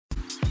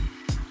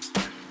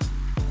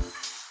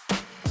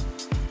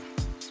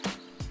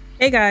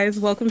Hey guys,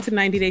 welcome to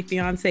 90 Day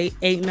Fiance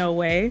Ain't No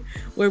Way,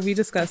 where we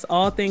discuss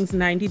all things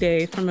 90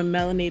 Day from a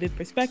melanated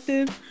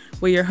perspective.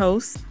 We're your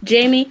hosts,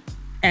 Jamie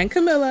and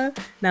Camilla.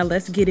 Now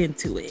let's get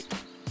into it.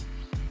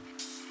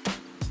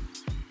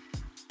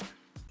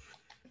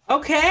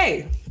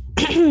 Okay.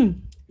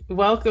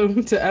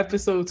 Welcome to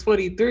episode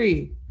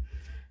 23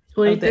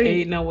 of the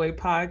Ain't No Way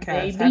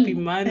podcast. Baby. Happy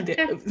Monday.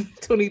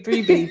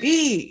 23,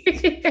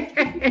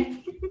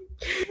 baby.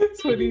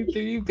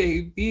 23,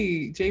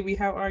 baby. Jamie,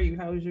 how are you?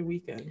 How was your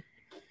weekend?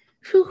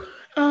 Whew.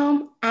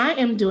 I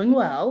am doing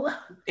well.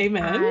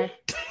 Amen.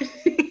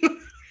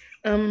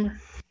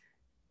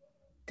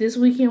 This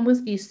weekend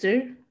was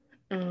Easter.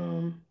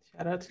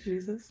 Shout out to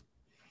Jesus.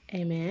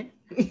 Amen.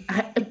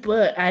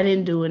 But I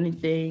didn't do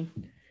anything.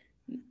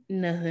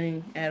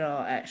 Nothing at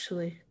all,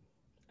 actually.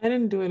 I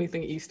didn't do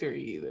anything Easter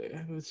either.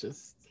 It was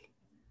just,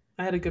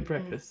 I had a good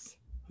breakfast.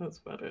 That's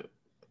about it.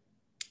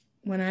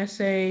 When I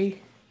say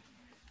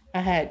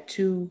I had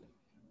 2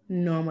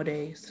 normal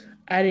days,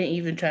 I didn't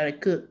even try to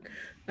cook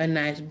a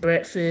nice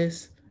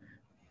breakfast,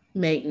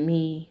 make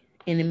me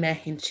any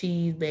mac and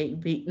cheese,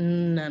 baked beans,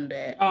 none of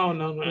that. Oh,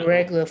 no.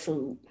 Regular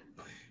food.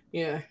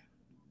 Yeah.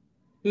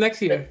 Next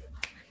year.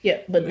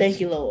 But thank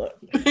you, Lord.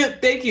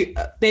 Thank you.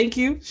 Thank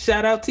you.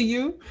 Shout out to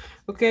you.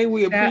 Okay,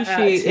 we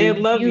appreciate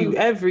and love you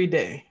every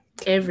day.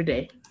 Every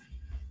day.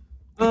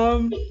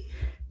 How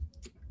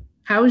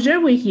was your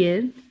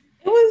weekend?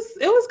 It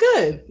was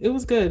good. It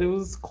was good. It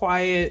was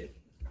quiet.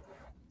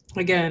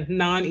 Again,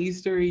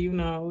 non-Eastery,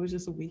 it was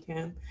just a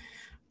weekend.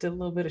 Did a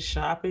little bit of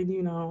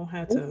shopping,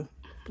 had to.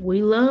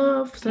 We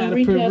love some had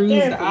to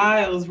peruse the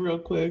aisles real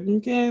quick.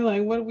 Okay,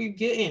 like what are we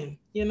getting?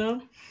 But yeah,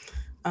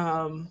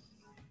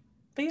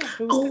 it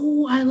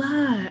was I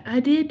lied. I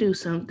did do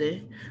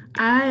something.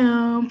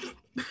 I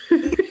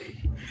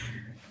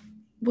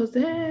was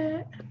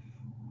that.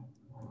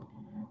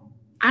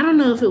 I don't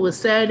know if it was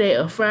Saturday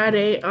or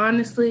Friday,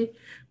 honestly,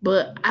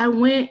 but I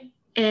went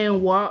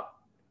and walked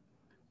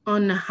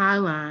on the High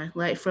Line,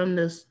 like from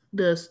the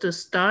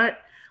start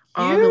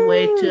all the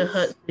way to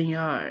Hudson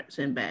Yards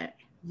and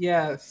back.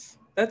 Yes,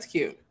 that's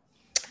cute.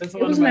 That's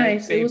it was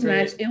nice. Favorite. It was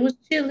nice. It was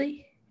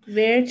chilly,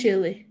 very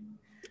chilly.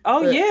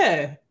 Oh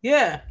yeah.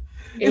 It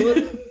was.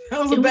 That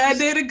was a bad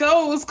day to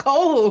go. It was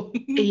cold.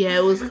 Yeah,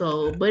 it was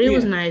cold, but it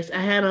was nice.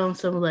 I had on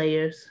some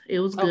layers.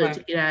 It was good to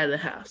get out of the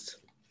house.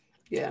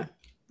 Yeah,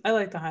 I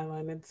like the High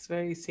Line. It's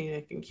very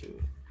scenic and cute.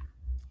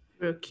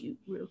 Real cute,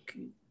 real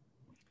cute.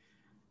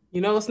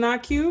 It's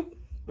not cute?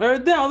 Or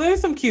no,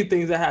 there's some cute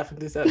things that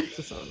happened this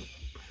episode.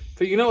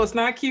 But it's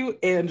not cute?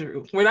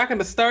 Andrew. We're not going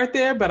to start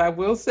there, but I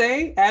will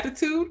say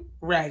attitude,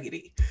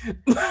 raggedy.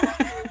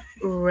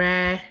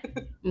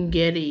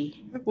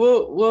 Raggedy.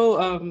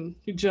 We'll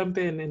jump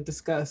in and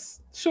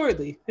discuss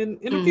shortly in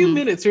a few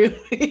minutes,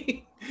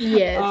 really.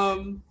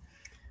 Yes.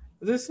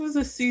 This was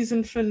a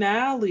season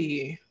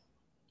finale.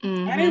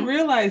 I didn't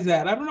realize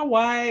that. I don't know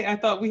why I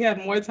thought we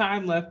had more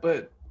time left,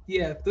 but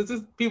yeah, this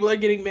is people are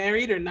getting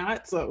married or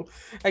not, so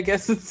I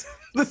guess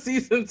the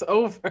season's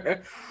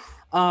over.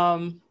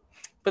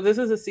 But this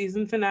is a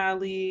season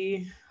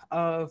finale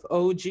of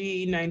OG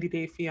 90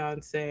 Day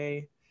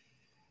Fiance.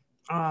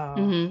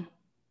 It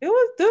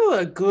was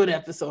a good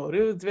episode.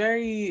 It was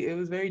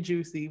very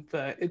juicy,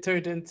 but it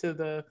turned into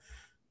the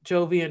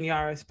Jovi and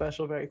Yara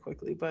special very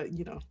quickly. But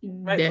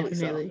rightfully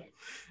definitely.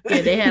 So.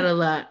 Yeah, they had a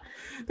lot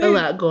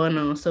going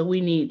on, so we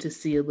need to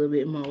see a little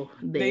bit more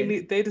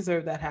there. They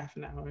deserve that half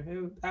an hour.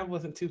 I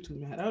wasn't too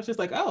mad. I was just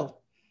like, oh,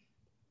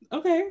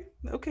 okay,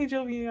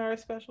 Jovi and Yara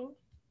special.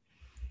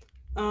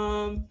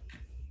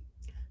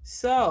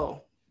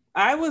 So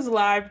I was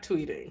live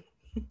tweeting.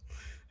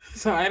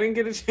 So I didn't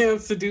get a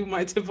chance to do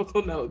my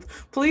typical notes.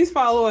 Please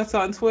follow us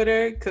on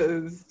Twitter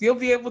because you'll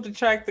be able to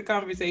track the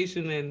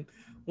conversation and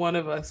one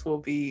of us will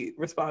be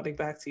responding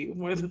back to you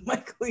more than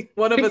likely.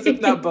 One of us,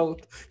 if not both,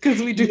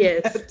 because we do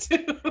that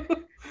too.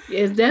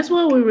 Yes, that's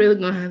what we're really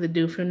going to have to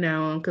do from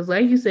now on because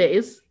like you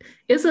said,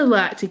 it's a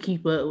lot to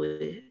keep up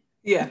with.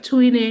 Yeah.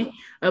 Tweeting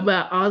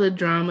about all the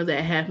drama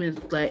that happens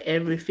like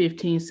every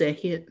 15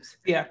 seconds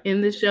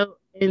in the show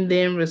and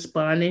then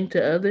responding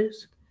to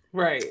others.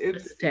 Right.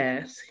 It's a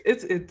task.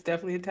 It's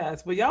definitely a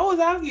task. But y'all was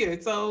out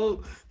here.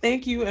 So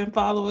thank you and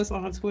follow us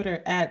on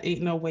Twitter at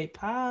Ain't No Way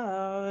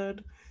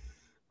Pod.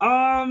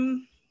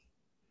 I'm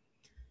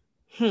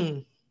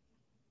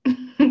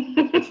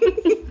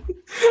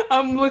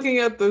looking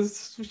at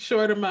this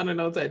short amount of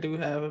notes I do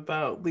have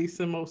about least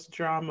and most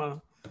drama.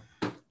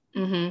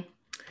 Are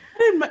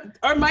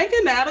Mike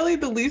and Natalie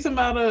the least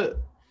amount of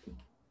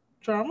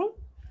drama?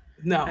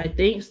 No. I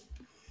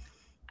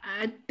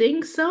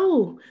think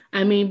so.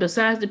 I mean,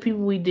 besides the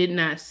people we did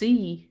not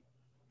see.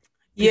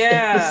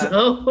 Yeah.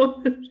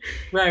 Episode,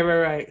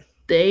 right.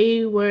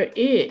 They were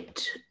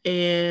it.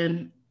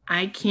 And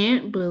I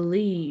can't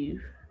believe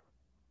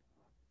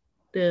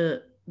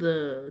the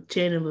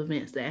chain of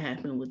events that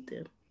happened with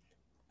them.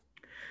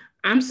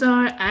 I'm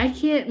sorry, I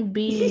can't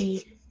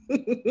be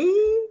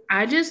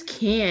I just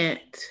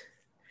can't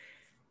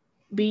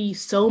be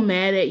so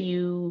mad at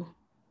you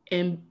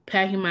and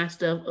packing my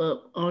stuff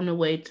up on the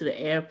way to the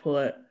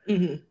airport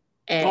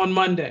on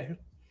Monday.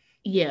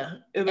 Yeah.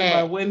 And then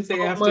by Wednesday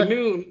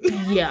afternoon.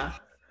 Yeah.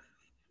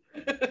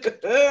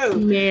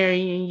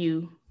 Marrying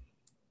you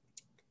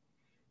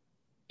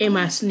in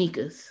my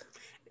sneakers.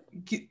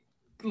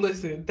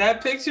 Listen,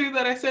 that picture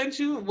that I sent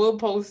you, we'll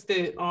post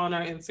it on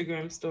our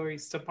Instagram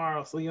stories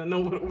tomorrow so you'll know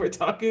what we're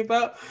talking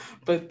about.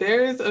 But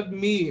there's a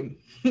meme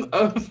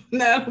of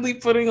Natalie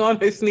putting on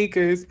her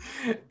sneakers,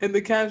 and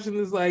the caption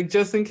is like,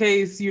 just in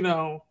case, you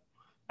know,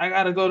 I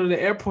gotta go to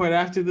the airport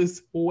after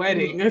this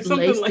wedding or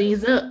something. Lace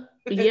these up.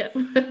 Yep.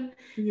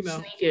 You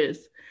know, sneakers.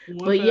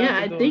 But yeah,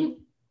 I think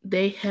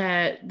they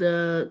had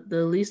the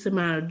least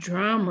amount of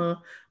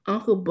drama.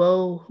 Uncle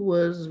Bo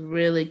was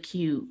really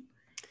cute.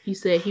 He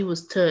said he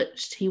was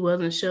touched. He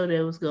wasn't sure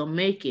they was gonna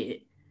make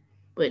it,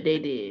 but they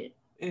did.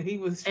 And he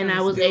was, and I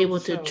was able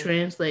to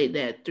translate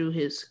that through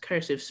his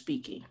cursive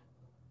speaking.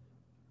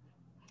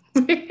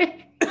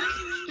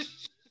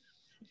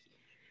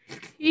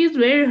 He's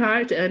very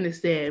hard to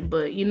understand,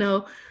 but you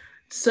know,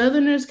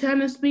 Southerners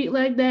kind of speak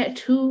like that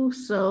too,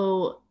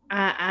 so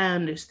I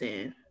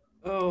understand.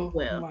 Oh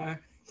well, my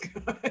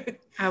God.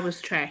 I was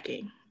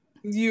tracking.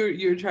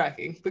 You're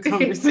tracking the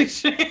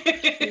conversation.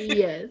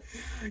 Yes.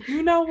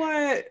 You know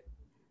what?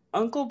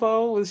 Uncle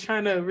Bo was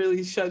trying to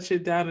really shut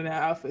shit down in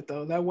that outfit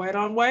though. That white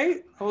on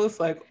white. I was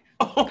like,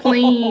 oh,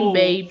 clean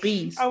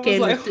babies. I was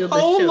like,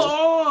 hold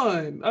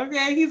on.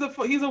 Okay, he's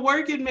a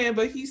working man,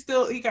 but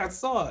he got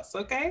sauce.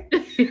 Okay.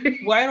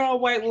 White on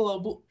white,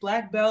 little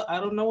black belt. I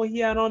don't know what he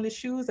had on his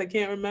shoes. I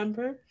can't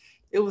remember.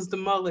 It was the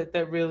mullet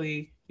that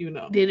really, you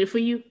know, did it for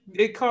you.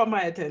 It caught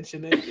my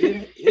attention.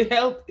 It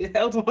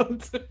held on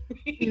to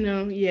me. You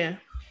know, yeah.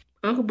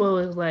 Uncle Bo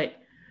is like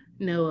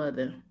no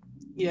other.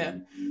 Yeah.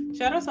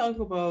 Shout out to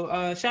Uncle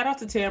Bo. Shout out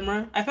to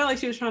Tamara. I felt like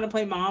she was trying to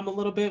play mom a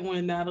little bit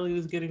when Natalie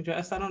was getting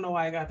dressed. I don't know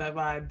why I got that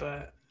vibe,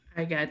 but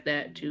I got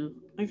that too.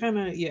 I kind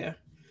of, yeah.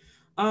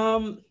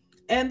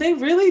 And they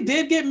really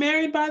did get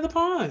married by the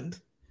pond.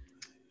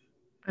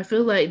 I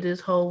feel like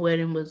this whole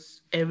wedding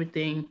was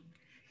everything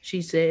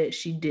she said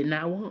she did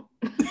not want.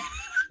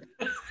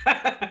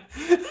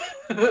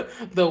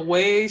 The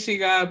way she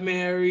got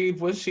married,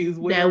 what she's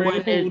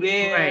wearing, who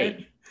there,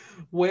 right.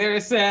 Where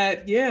it's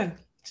at. Yeah.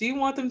 She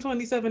want them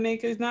 27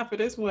 acres, not for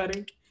this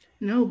wedding.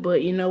 No,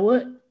 but you know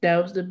what?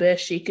 That was the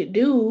best she could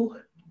do.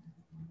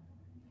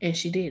 And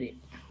she did it.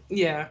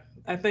 Yeah.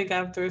 I think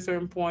after a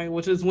certain point,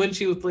 which is when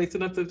she was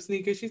lacing up the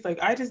sneakers, she's like,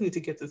 I just need to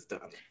get this done.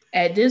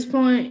 At this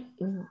point,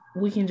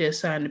 we can just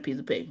sign the piece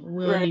of paper.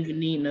 We don't even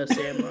need no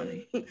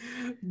ceremony.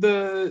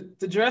 The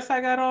dress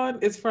I got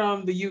on is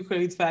from the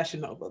Ukraine's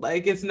Fashion Nova.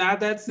 Like, it's not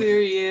that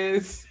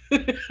serious.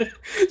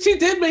 She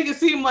did make it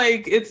seem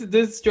like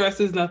this dress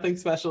is nothing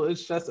special.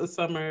 It's just a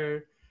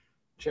summer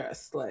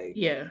dress. Like,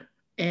 yeah,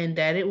 and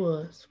that it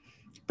was.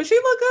 But she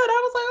looked good.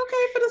 I was like,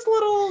 okay, for this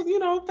little, you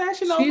know,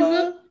 Fashion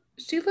Nova.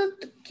 She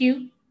looked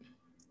cute.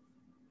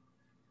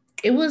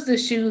 It was the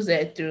shoes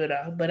that threw it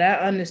off, but I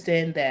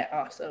understand that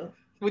also.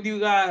 When you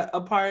got a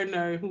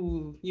partner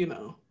who, you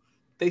know,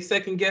 they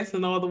second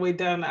guessing all the way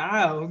down the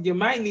aisle, you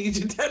might need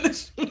your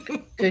tennis shoes.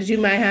 Because you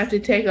might have to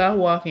take off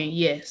walking,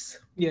 yes.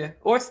 Yeah,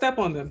 or step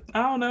on them.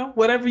 I don't know.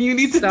 Whatever you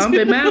need to Stomp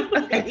do. Them out.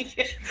 Whatever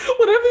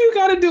you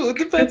got to do. It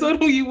depends on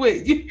who you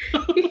with. You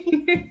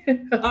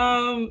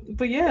know?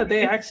 But yeah,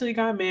 they actually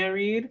got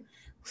married.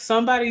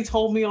 Somebody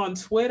told me on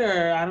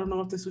Twitter, I don't know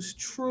if this was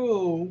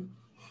true,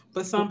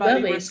 but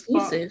somebody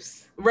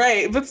exclusives.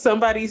 Right, but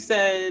somebody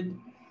said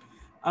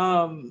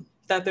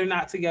that they're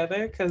not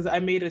together because I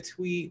made a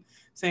tweet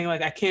saying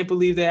like, I can't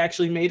believe they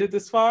actually made it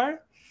this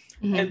far.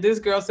 Mm-hmm. And this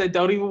girl said,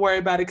 don't even worry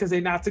about it because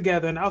they're not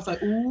together. And I was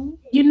like, ooh.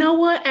 You know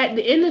what? At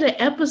the end of the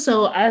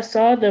episode, I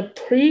saw the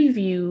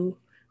preview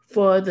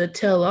for the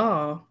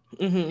tell-all.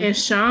 Mm-hmm. And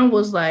Sean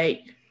was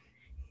like,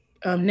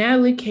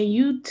 Natalie, can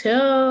you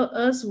tell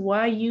us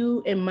why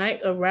you and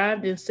Mike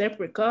arrived in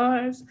separate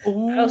cars?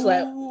 Ooh. I was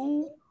like,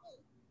 ooh.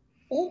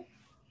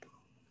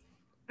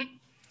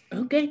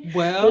 Okay.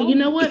 Well, you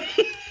know what?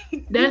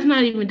 That's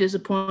not even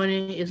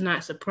disappointing. It's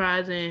not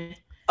surprising.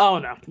 Oh,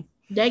 no.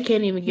 That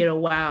can't even get a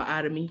wow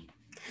out of me.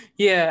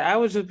 Yeah, I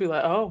would just be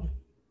like, oh,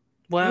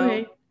 well.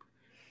 Okay.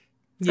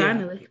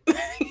 Finally.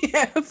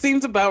 Yeah,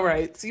 seems about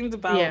right.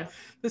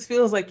 This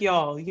feels like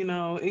y'all, you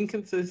know,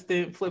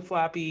 inconsistent,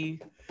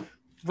 flip-floppy.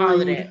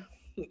 All of that.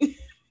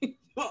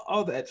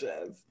 All that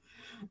jazz.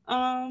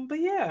 But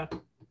yeah.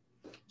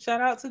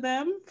 Shout out to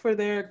them for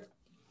their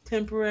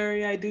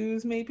temporary I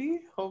do's, maybe.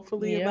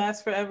 Hopefully it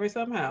lasts forever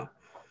somehow.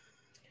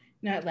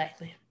 Not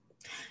likely.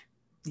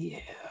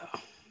 Yeah.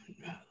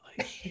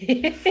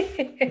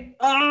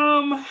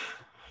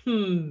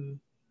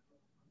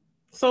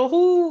 So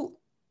who,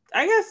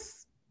 I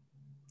guess,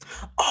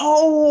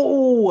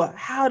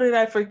 how did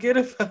I forget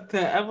about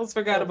that? I almost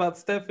forgot about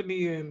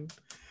Stephanie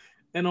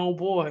and old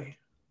boy.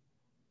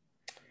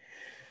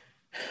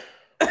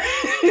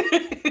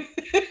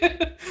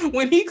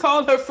 When he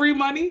called her free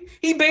money,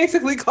 he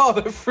basically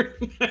called her free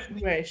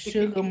money. Right,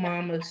 sugar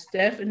mama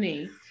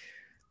Stephanie.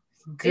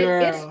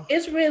 Girl.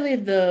 It's really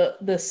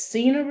the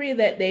scenery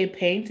that they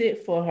painted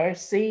for her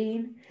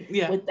scene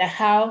with the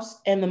house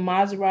and the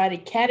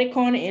Maserati catty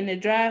corner in the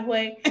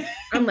driveway.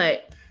 I'm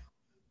like,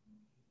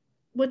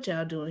 what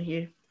y'all doing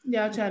here?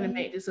 Y'all trying to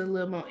make this a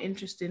little more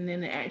interesting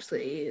than it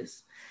actually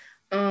is.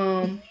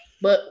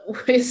 But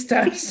it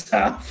starts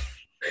off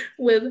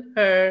with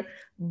her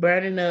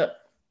burning up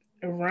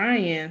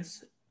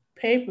Ryan's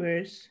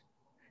papers.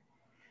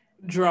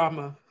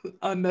 Drama,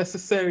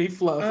 unnecessary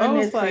fluff. I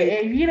was like,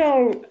 if you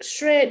don't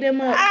shred them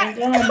up and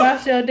go on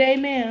about your day,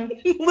 ma'am.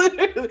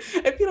 Literally,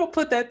 if you don't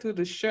put that through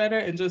the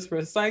shredder and just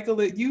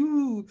recycle it,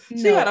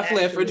 she got a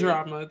flair for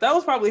drama. That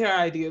was probably her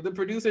idea. The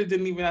producer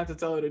didn't even have to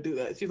tell her to do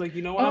that. She's like,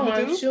 you know what I'm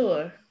gonna do?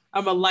 Sure.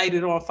 I'm gonna light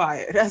it on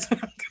fire. That's what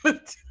I'm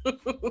gonna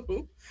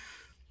do.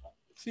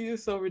 She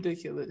is so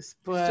ridiculous.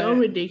 But so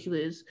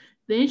ridiculous.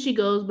 Then she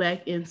goes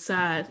back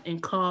inside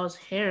and calls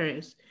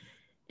Harris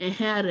and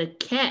had a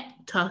cat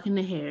talking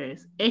to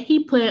Harris. And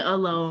he played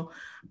alone.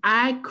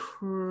 I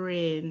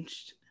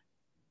cringed.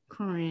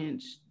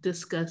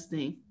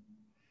 Disgusting.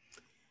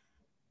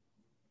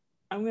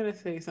 I'm gonna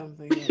say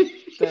something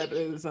that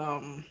is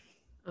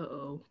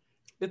uh-oh.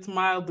 It's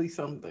mildly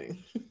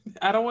something.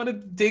 I don't want to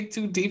dig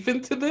too deep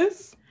into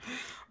this,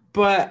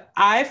 but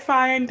I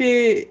find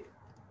it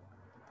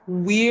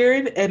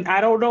weird, and I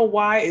don't know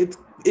why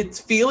it's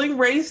feeling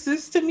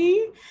racist to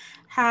me.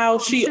 How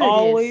she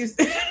always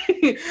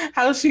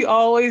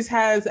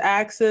has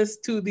access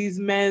to these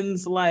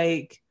men's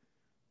like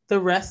the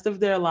rest of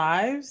their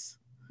lives.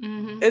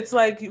 Mm-hmm. It's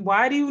like,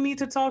 why do you need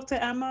to talk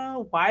to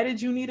Emma? Why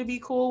did you need to be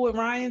cool with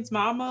Ryan's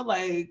mama?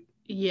 Like,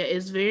 yeah,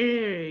 it's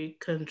very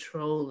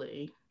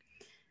controlling.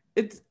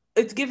 It's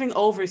giving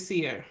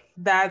overseer.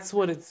 That's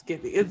what it's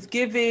giving. It's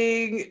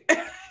giving.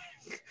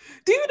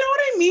 Do you know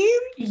what I mean?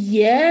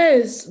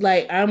 Yes,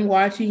 like I'm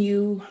watching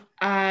you.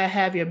 I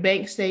have your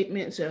bank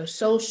statements, your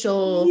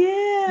social,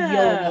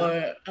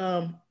 your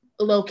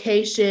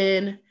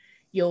location,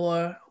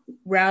 your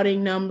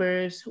routing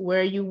numbers,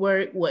 where you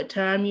work, what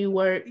time you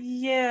work.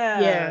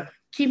 Yeah.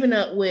 Keeping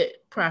up with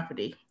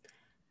property.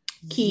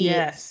 Kids.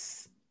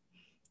 Yes.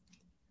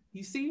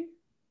 You see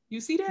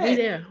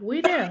that?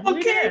 We there.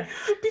 Okay.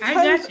 I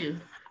got you.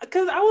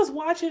 Because I was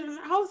watching and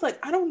I was like,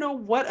 I don't know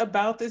what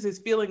about this is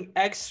feeling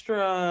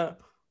extra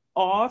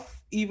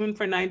off, even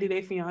for 90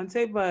 Day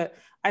Fiance, but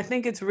I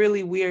think it's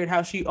really weird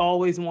how she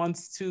always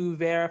wants to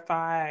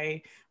verify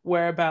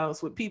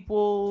whereabouts with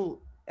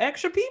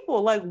extra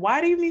people. Like, why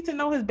do you need to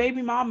know his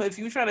baby mama if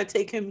you're trying to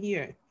take him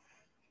here?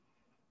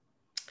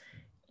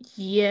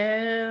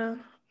 Yeah.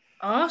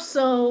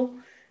 Also,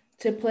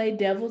 to play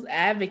devil's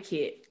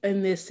advocate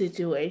in this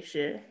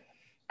situation,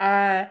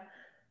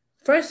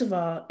 first of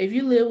all, if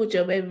you live with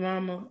your baby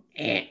mama,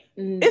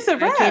 it's a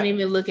wrap. I can't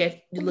even look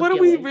what are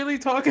we really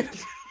talking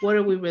about? What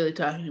are we really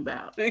talking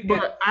about?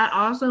 But I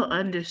also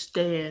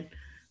understand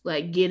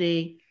like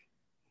getting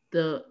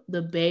the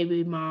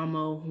baby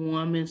mama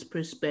woman's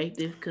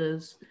perspective,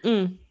 because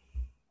I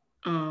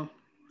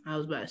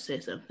was about to say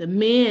something. The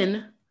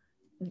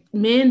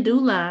men do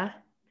lie.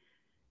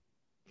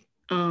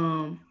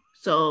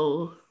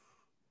 So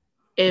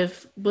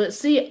if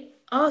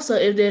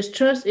there's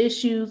trust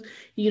issues,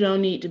 you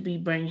don't need to be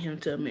bringing him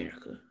to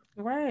America.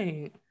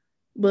 Right.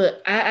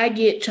 But I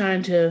get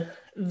trying to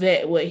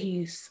vet what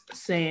he's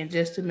saying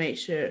just to make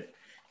sure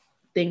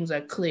things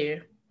are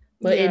clear.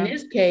 But in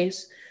this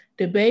case,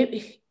 the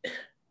baby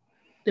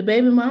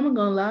mama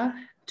gonna lie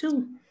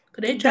too,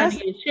 because they trying to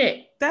get a check.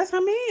 That's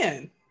her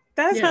man.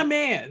 Her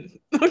man.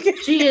 Okay.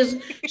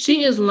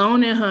 She is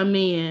loaning her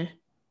man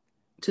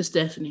to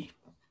Stephanie.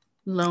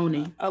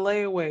 Loaning. A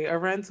layaway, a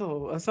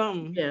rental, or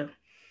something. Yeah.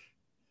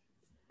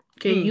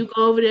 Can you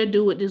go over there,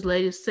 do what this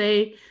lady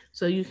say,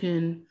 so you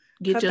can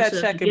get yourself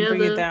that check together. And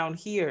bring it down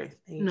here.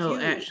 Thank you.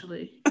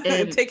 Actually.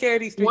 And take care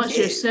of these 3 once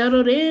you're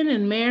settled in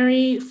and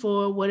married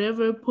for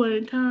whatever point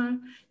in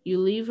time, you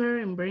leave her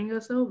and bring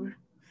us over.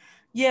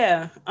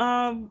 Yeah.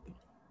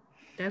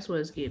 That's what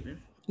it's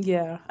given.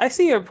 Yeah. I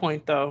see your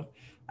point though.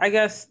 I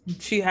guess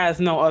she has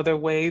no other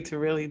way to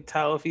really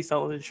tell if he's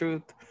telling the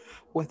truth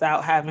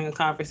without having a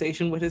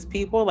conversation with his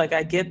people. Like,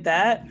 I get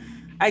that.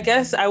 I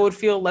guess I would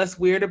feel less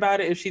weird about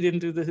it if she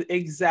didn't do the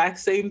exact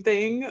same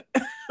thing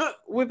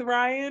with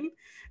Ryan.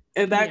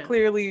 And that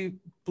clearly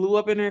blew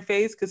up in her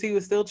face because he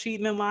was still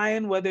cheating and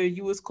lying, whether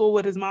you was cool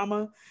with his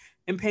mama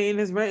and paying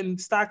his rent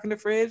and stocking the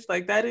fridge.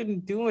 Like, that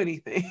didn't do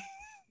anything.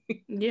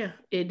 Yeah,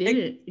 it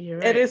didn't. You're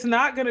right. And it's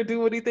not going to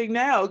do anything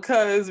now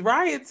because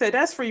Ryan said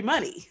that's free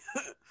money.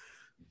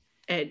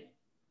 You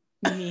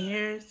mean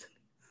Harris?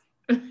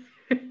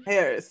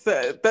 Harris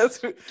said that's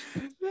free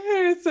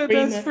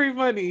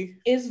money.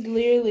 It's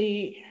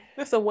literally...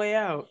 That's a way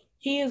out.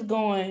 He is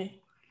going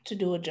to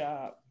do a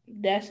job.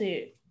 That's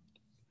it.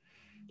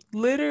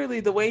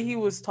 Literally, the way he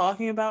was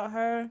talking about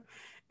her,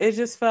 it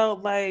just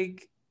felt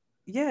like,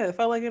 it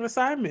felt like an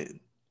assignment.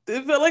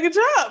 It felt like a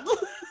job.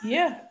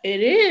 Yeah,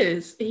 it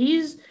is. He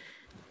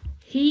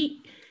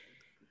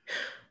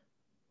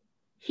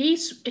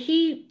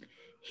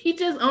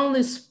just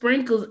only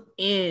sprinkles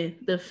in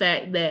the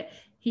fact that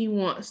he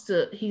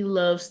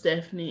loves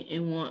Stephanie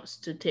and wants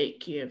to take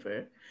care of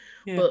her.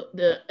 Yeah. But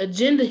the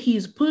agenda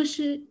he's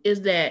pushing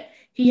is that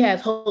he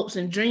has hopes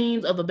and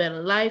dreams of a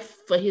better life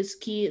for his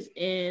kids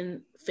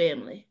and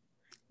family.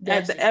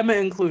 That's Emma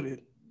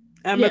included.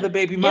 Emma, the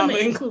baby mama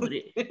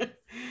included.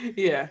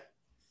 Yeah.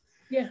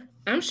 Yeah.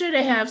 I'm sure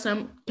they have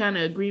some kind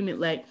of agreement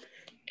like,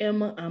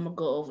 Emma, I'm going to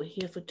go over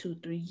here for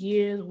 2-3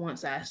 years.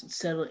 Once I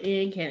settle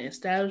in, can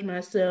establish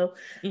myself,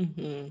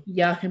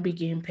 y'all can be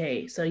getting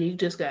paid. So you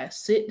just got to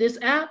sit this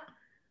out,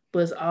 but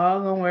it's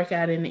all going to work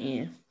out in the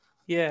end.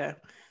 Yeah.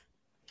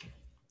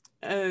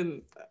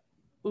 And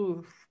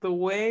the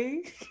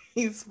way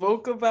he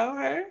spoke about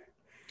her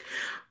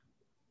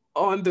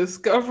on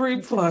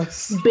Discovery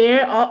Plus.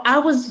 Bear, I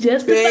was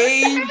just about to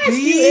ask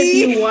you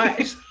if you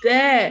watched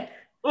that.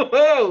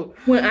 Whoa.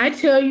 When I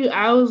tell you,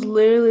 I was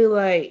literally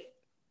like,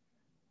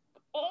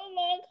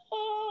 oh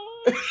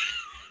my God.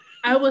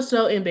 I was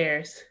so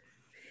embarrassed.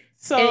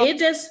 So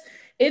and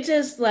it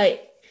just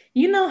like,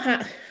 you know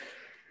how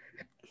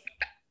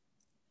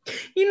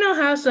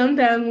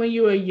sometimes when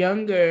you were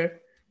younger,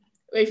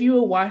 if you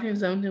were watching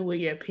something with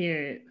your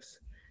parents,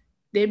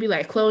 they'd be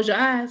like, close your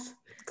eyes.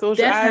 Close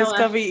your eyes,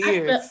 cover your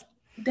ears.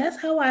 That's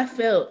how I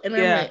felt. And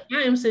I'm like,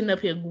 I am sitting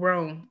up here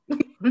grown.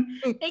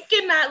 I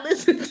cannot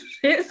listen to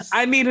this.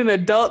 I need an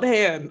adult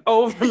hand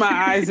over my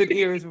eyes and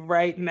ears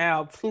right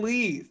now,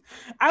 please.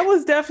 I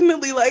was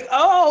definitely like,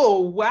 oh,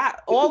 wow,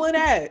 all of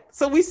that.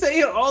 So we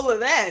saying all of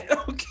that.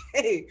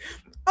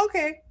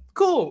 Okay,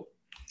 cool.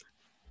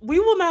 We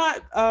will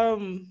not,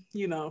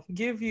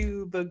 give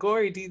you the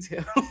gory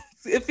details.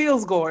 It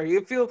feels gory.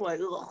 It feels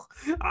like, ugh,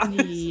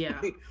 honestly. Yeah.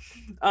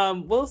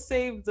 We'll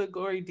save the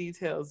gory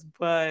details,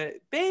 but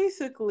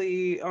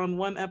basically on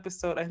one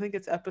episode, I think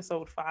it's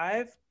episode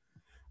 5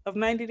 of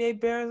 90 Day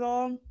Bears,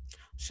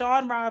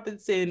 Shaun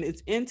Robinson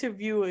is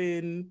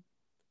interviewing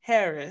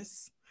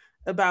Harris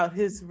about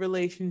his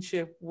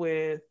relationship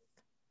with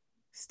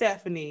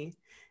Stephanie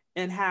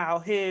and how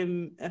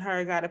him and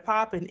her got it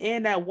popping.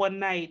 And that one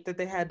night that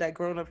they had that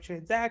grown-up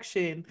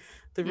transaction,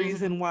 the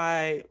reason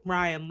why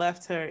Ryan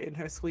left her in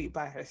her suite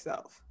by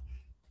herself.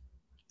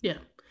 Yeah.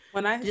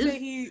 When I say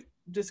he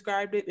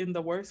described it in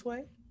the worst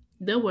way?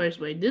 The worst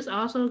way. This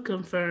also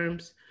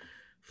confirms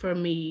for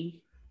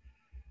me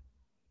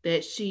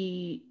that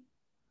she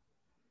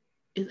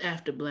is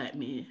after black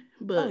men.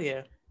 But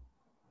yeah,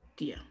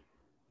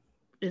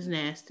 it's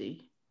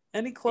nasty.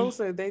 Any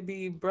closer, they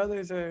be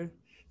brothers or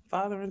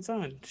father and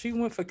son. She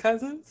went for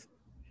cousins.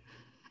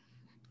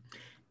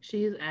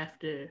 She is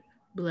after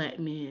black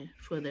men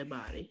for their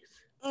bodies.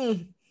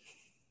 And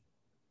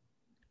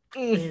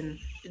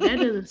that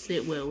doesn't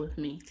sit well with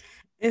me.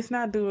 It's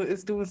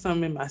doing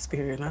something in my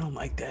spirit. I don't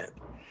like that.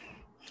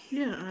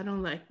 Yeah, I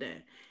don't like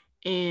that.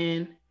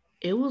 And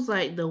it was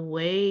like the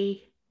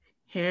way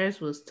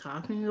Harris was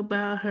talking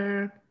about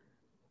her.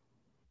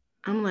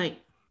 I'm like,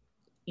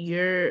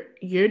 you're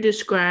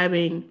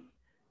describing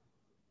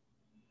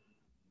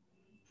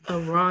a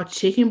raw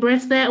chicken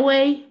breast that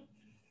way?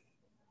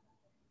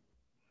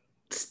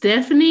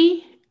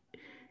 Stephanie?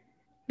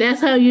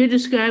 That's how you're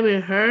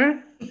describing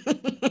her?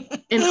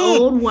 An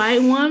old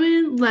white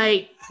woman?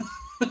 Like,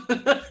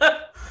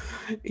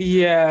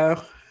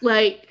 yeah.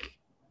 Like,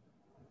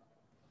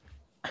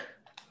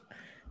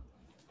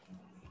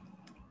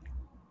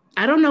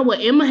 I don't know what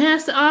Emma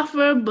has to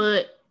offer,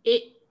 but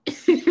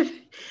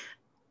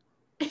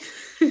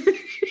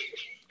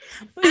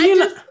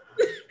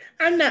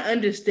I'm not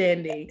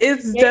understanding.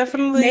 It's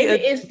definitely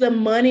maybe it's the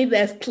money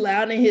that's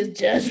clouding his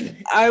judgment.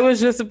 I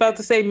was just about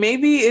to say,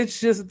 maybe it's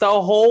just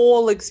the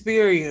whole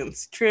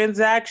experience.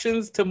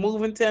 Transactions to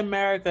moving to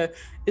America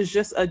is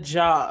just a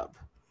job.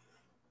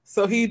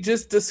 So he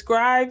just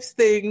describes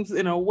things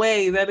in a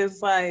way that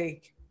is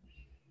like,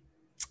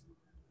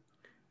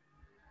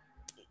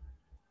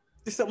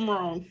 there's something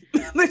wrong.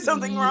 There's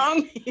something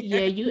wrong here.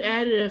 Yeah, you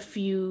added a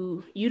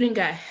few, you didn't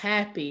got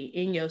happy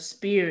in your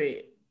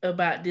spirit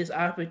about this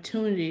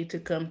opportunity to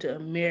come to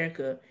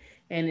America,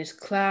 and it's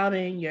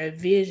clouding your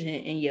vision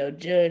and your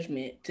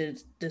judgment to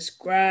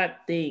describe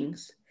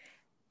things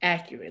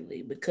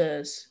accurately,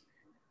 because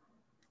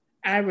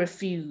I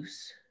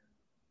refuse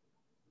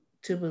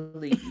to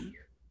believe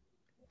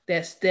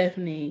that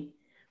Stephanie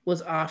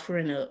was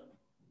offering up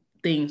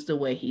things the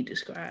way he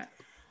described.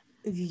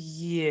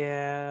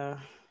 Yeah.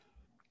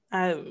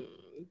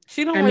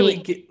 She don't really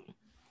get...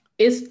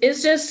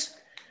 It's just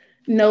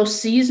no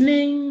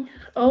seasoning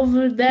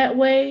over that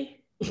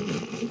way.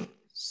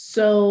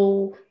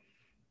 So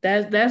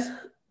that's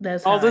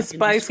all the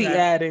spice he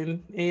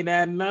adding ain't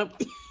adding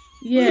up.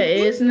 Yeah,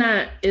 it's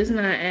not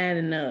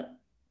adding up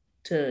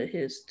to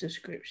his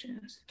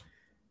descriptions.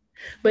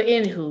 But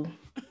anywho,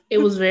 it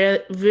was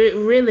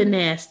really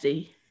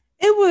nasty.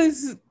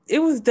 It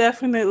was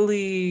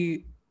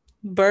definitely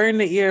burn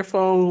the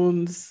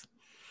earphones.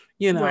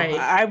 You know, right.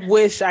 I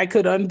wish I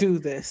could undo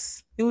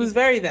this. It was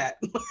very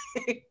that.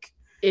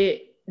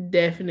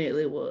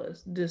 definitely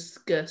was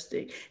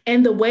disgusting.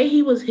 And the way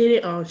he was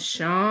hitting on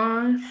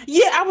Sean.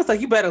 Yeah, I was like,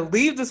 you better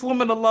leave this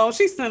woman alone.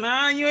 She said,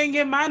 you ain't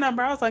get my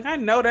number. I was like, I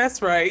know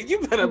that's right. You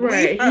better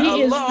leave her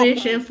He is alone.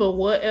 fishing for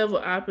whatever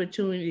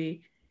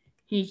opportunity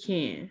he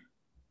can.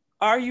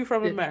 Are you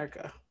from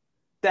America?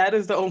 That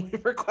is the only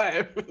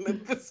requirement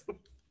of this.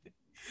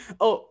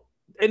 Oh,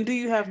 and do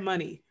you have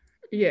money?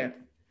 Yeah.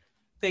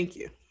 Thank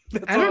you.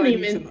 That's I don't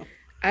even.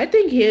 I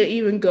think he'll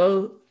even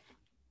go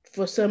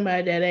for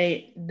somebody that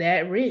ain't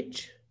that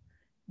rich.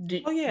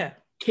 Oh yeah.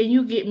 Can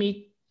you get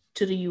me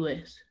to the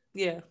U.S.?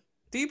 Yeah.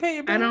 Do you pay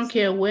your bills? I don't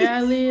care where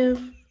I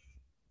live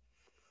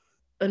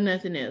or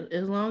nothing else,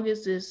 as long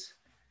as it's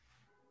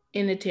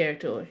in the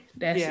territory.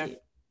 That's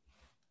it.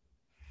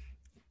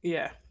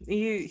 Yeah,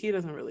 he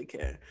doesn't really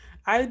care.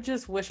 I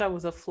just wish I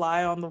was a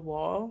fly on the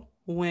wall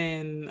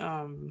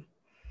when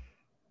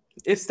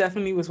if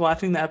Stephanie was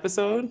watching the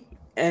episode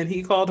and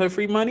he called her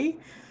free money.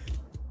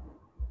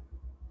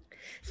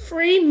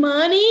 Free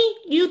money?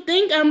 You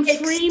think I'm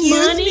free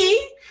money?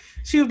 Me?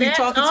 She would be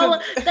talking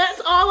to.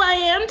 That's all I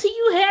am to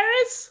you,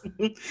 Harris.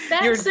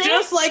 You're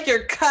just like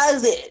your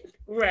cousin,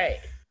 right?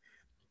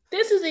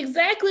 This is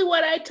exactly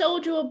what I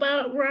told you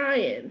about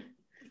Ryan.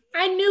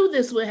 I knew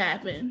this would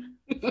happen.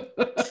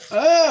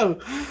 Oh,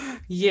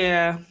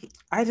 yeah.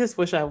 I just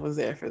wish I was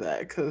there for that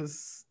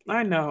because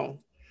I know.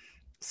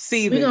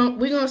 We're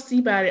gonna see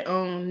about it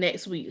on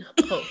next week,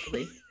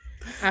 hopefully.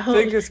 I hope.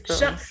 Fingers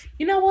crossed.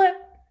 You know what?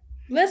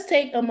 Let's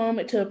take a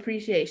moment to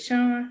appreciate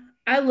Sean.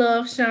 I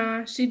love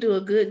Sean. She do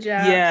a good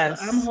job. Yes.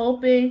 So I'm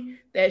hoping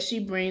that she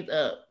brings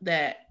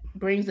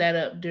that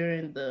up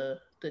during the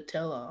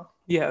tell-all.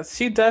 Yes,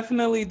 she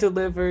definitely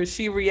delivers.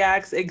 She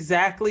reacts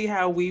exactly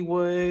how we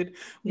would.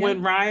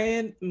 When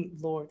Ryan,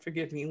 Lord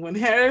forgive me, when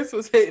Harris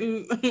was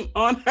hitting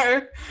on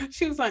her,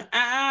 she was like,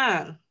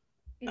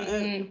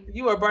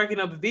 you are barking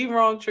up the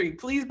wrong tree.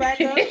 Please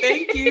back up.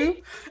 Thank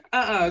you.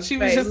 She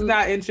was just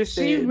not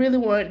interested. She really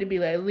wanted to be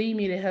like, leave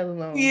me the hell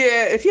alone.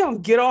 Yeah, if you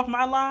don't get off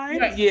my line.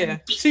 Right. Yeah,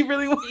 she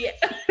really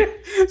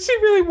she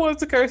really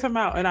wants to curse him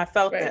out, and I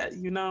felt that.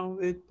 You know,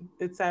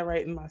 it sat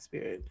right in my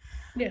spirit.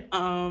 Yeah.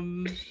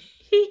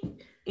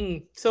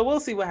 So we'll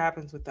see what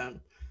happens with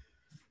them.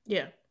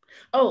 Yeah.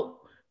 Oh,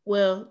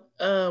 well,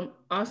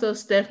 also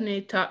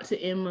Stephanie talked to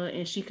Emma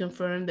and she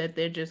confirmed that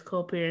they're just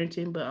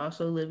co-parenting but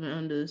also living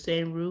under the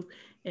same roof,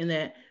 and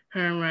that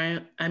her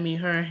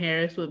and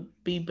Harris would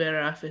be better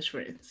off as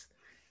friends.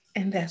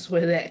 And that's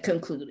where that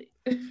concluded.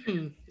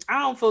 I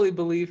don't fully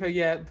believe her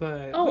yet,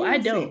 but I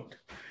don't.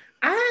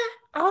 I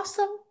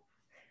also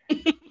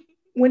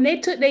when they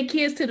took their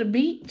kids to the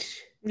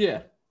beach,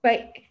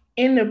 like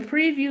in the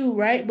preview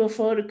right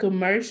before the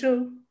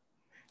commercial,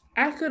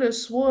 I could have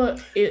swore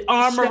it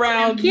arm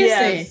around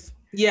kissing.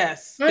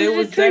 Yes. They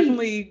was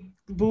definitely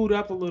booed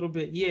up a little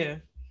bit. Yeah.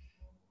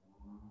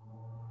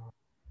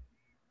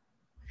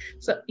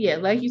 So yeah,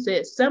 like you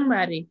said,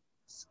 somebody's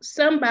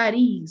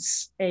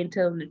ain't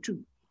telling the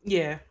truth.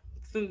 Yeah.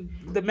 So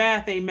the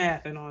math ain't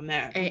mathing on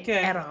that.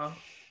 Okay. At all.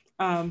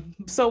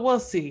 So we'll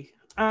see.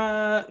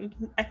 I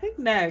think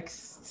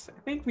next,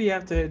 we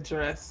have to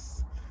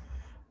address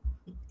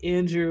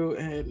Andrew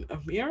and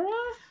Amira.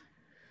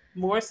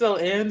 More so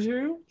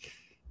Andrew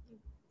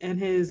and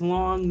his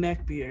long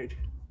neck beard.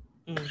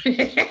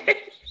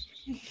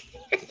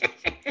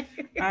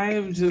 I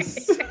am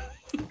just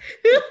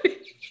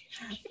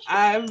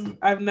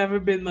I've never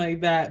been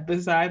like that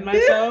beside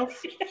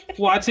myself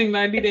watching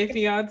 90 Day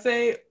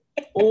Fiance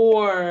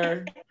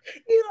or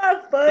you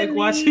are funny. Like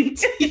watching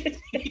TV.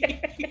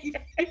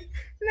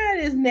 Not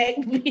his neck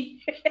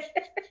beard.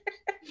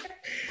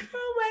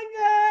 Oh my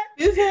god.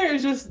 His hair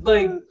is just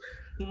like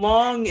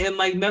long and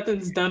like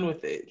nothing's done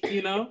with it,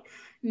 you know?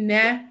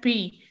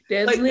 Nappy.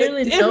 There's like,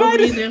 literally no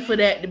reason for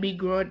that to be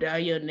growing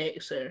down your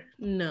neck, sir.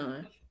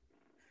 None.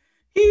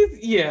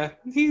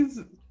 He's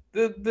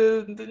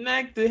the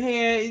neck, the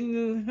hair,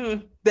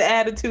 the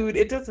attitude.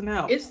 It doesn't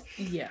help.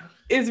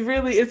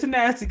 It's a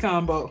nasty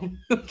combo.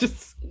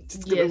 just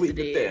gonna leave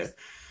it there.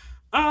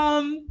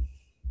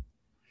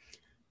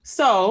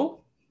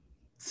 So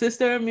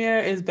Sister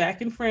Amira is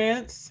back in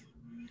France.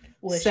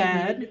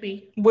 Sad.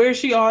 Where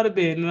she ought to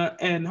be,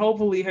 and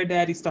hopefully her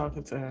daddy's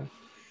talking to her.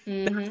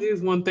 Mm-hmm. That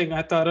is one thing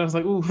I thought. I was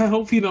like, "Ooh, I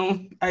hope you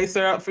don't ice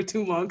her out for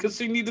too long because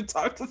she need to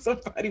talk to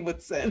somebody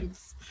with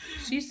sense."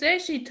 She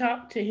said she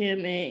talked to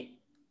him and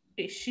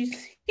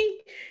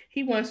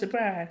he wasn't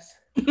surprised.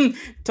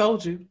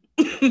 Told you.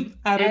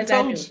 I done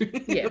told you.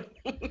 Yeah.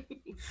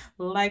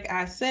 Like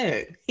I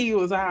said, he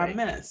was a hot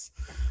mess.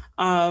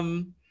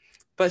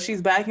 But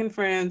she's back in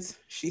France.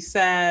 She's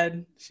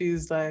sad.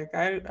 She's like,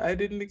 I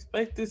didn't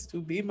expect this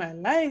to be my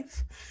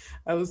life.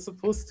 I was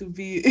supposed to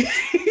be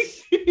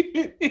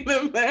in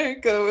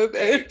America with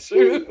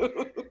Andrew.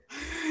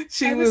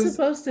 I was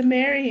supposed to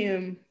marry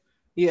him.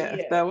 Yeah,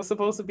 that was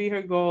supposed to be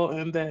her goal.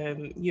 And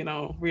then,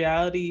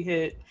 reality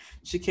hit.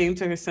 She came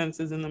to her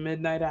senses in the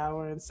midnight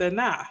hour and said,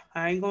 nah,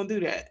 I ain't gonna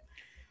do that.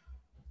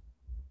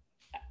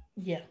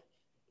 Yeah.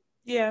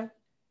 Yeah.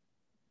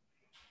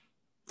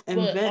 And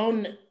but then,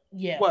 on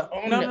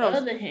the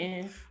other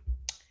hand,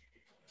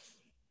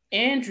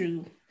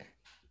 Andrew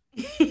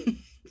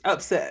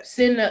upset,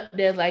 sitting up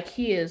there like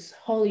he is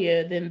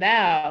holier than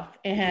thou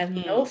and has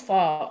no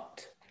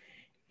fault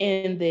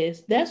in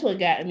this. That's what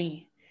got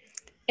me.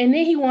 And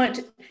then he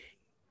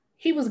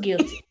was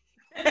guilty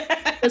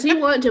because he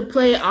wanted to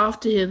play off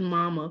to his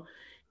mama,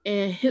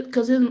 and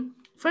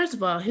first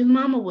of all, his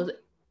mama was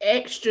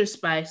extra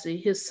spicy.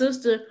 His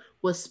sister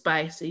was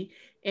spicy,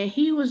 and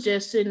he was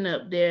just sitting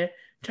up there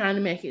trying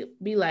to make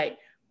it be like,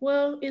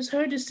 well, it's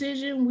her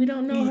decision. We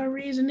don't know her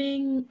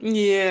reasoning.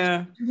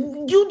 Yeah.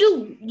 You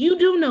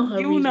do know her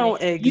reasoning. Know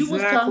exactly you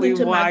was talking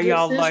to why my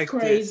y'all sis like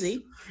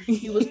crazy.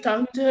 You was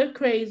talking to her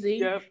crazy.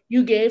 Yep.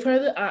 You gave her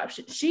the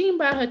option. She didn't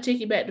buy her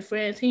ticket back to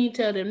France. He didn't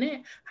tell them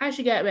that. How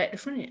she got back to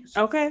France?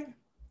 Okay.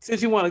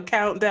 Since you want to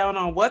count down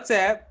on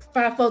WhatsApp.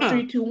 5, 4,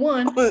 3, 2,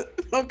 1.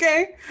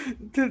 Okay.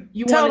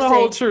 You tell the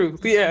whole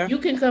truth. Yeah. You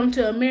can come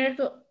to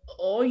America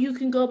or you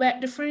can go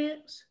back to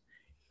France.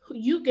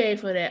 You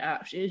gave her that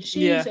option. She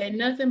didn't say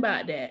nothing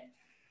about that.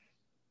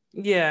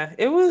 Yeah,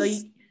 it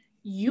was. So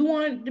you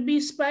wanted to be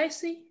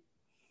spicy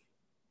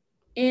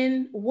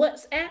in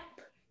WhatsApp?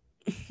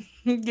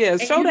 Yeah,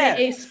 show that.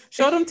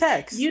 Show them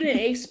text. You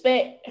didn't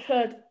expect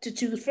her to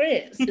choose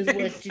France, is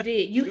what you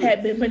did. You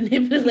had been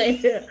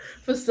manipulating her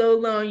for so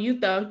long. You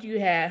thought you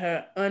had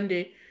her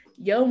under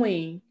your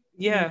wing.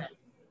 Yeah.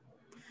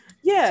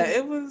 Yeah,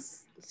 it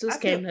was. Sis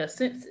came to her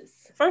senses.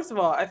 First of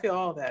all, I feel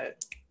all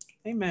that.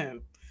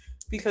 Amen.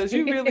 Because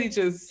you really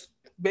just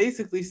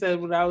basically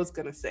said what I was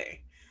going to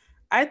say.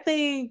 I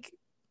think,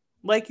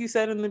 like you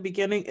said in the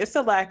beginning, it's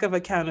a lack of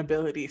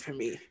accountability for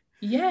me.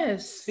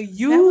 Yes, that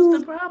was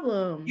the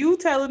problem. You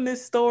telling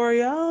this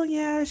story, oh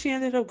yeah, she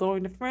ended up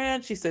going to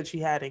France. She said she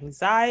had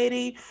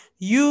anxiety.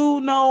 You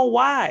know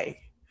why.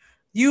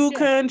 You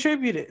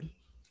contributed.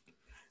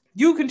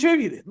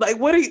 Like,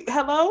 what are you,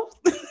 hello?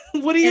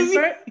 What do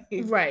you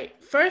mean? Right.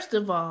 First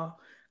of all,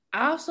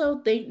 I also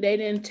think they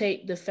didn't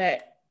take the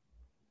fact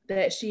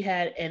that she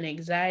had an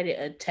anxiety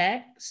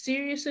attack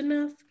serious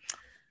enough.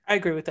 I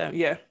agree with that.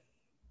 Yeah.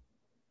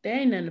 There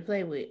ain't nothing to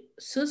play with.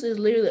 Sis is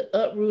literally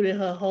uprooting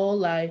her whole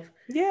life.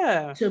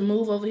 Yeah. To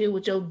move over here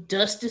with your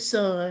dusty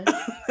son.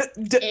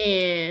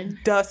 And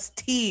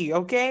dusty,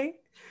 okay?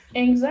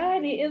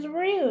 Anxiety is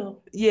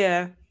real.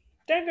 Yeah.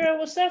 That girl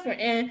was suffering.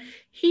 And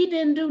he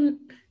didn't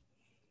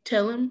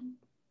tell him,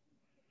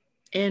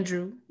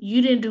 Andrew,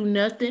 you didn't do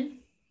nothing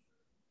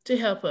to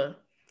help her.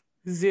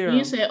 Zero.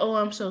 You said, oh,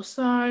 I'm so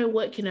sorry.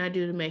 What can I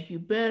do to make you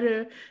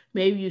better?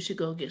 Maybe you should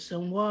go get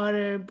some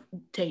water,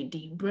 take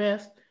deep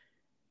breaths.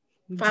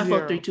 5,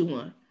 4, 3, 2,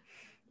 1.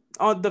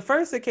 On the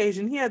first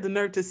occasion, he had the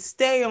nerve to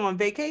stay on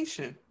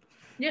vacation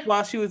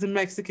while she was in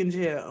Mexican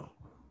jail.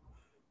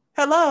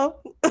 Hello?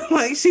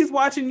 Like, she's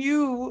watching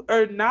you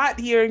or not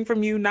hearing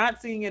from you,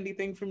 not seeing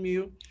anything from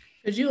you.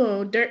 Because you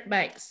on dirt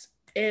bikes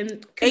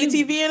and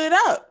ATVing it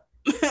up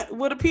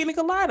with a pina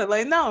colada.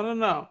 Like,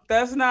 no.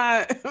 That's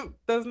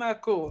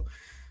not cool.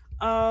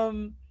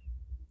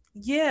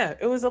 Yeah,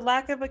 it was a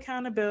lack of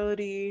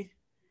accountability.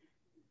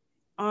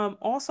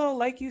 Also,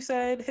 like you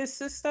said, his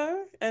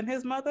sister and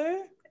his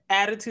mother,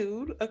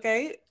 attitude,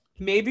 okay,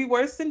 maybe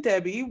worse than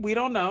Debbie. We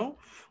don't know.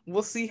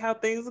 We'll see how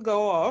things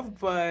go off,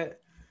 but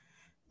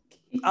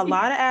a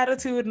lot of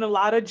attitude and a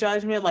lot of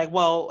judgment. Like,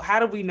 well, how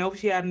do we know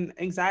she had an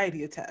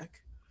anxiety attack?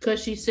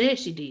 Because she said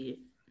she did.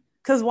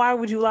 Because why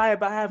would you lie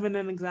about having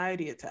an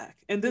anxiety attack?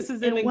 And this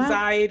is an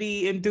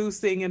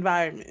anxiety-inducing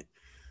environment.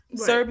 Right.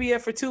 Serbia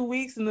for 2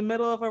 weeks in the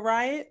middle of a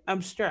riot.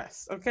 I'm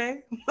stressed. Okay,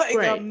 like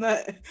right. I'm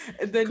not.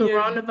 And then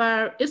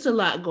coronavirus. It's a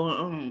lot going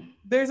on.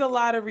 There's a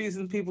lot of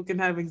reasons people can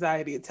have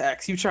anxiety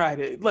attacks. You tried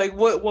it. Like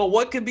what? Well,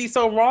 what could be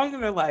so wrong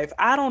in their life?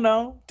 I don't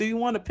know. Do you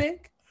want to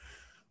pick?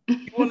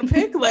 You want to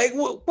pick? Like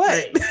what?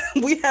 Right.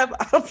 We have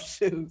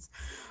options.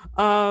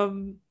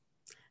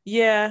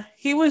 Yeah,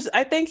 he was.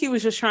 I think he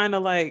was just trying to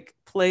like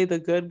play the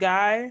good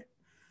guy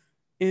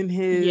in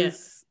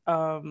his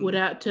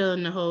without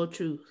telling the whole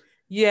truth.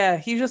 Yeah,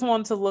 he just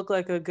wanted to look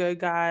like a good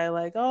guy.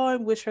 Like, oh, I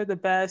wish her the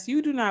best.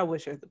 You do not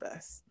wish her the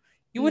best.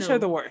 You wish her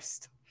the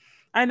worst.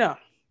 I know.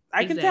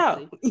 I can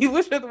tell. You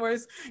wish her the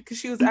worst because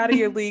she was out of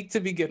your league to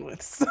begin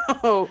with.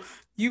 So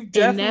you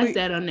definitely. And that's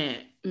that on that,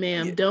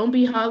 ma'am. Yeah. Don't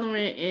be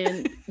hollering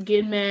and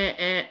get mad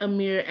at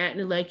Amir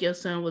acting like your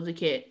son was a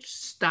catch.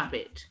 Stop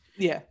it.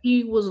 Yeah.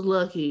 He was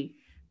lucky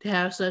to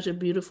have such a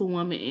beautiful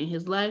woman in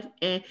his life,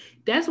 and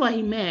that's why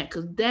he mad,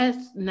 because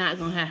that's not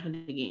gonna happen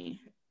again.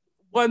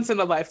 Once in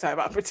a lifetime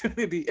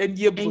opportunity, and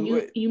you blew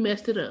it. You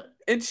messed it up.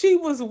 And she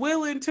was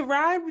willing to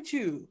ride with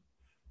you.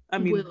 I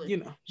mean,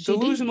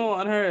 delusional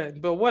on her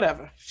end, but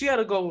whatever. She had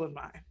a goal in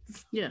mind.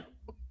 Yeah,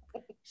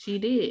 she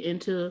did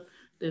until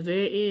the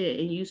very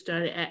end, and you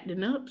started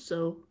acting up.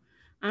 So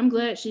I'm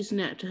glad she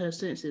snapped to her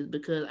senses,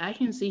 because I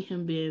can see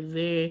him being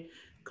very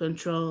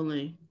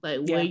controlling.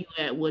 Like, where you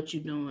at? What you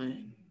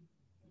doing?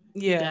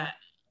 Yeah, you got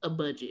a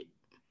budget.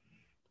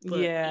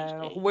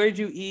 Yeah, where'd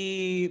you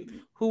eat?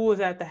 Who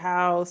was at the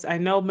house? I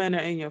know men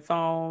are in your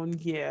phone.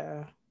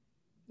 Yeah,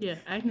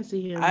 I can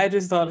see him. I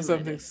just thought of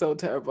something so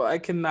terrible. I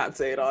cannot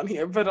say it on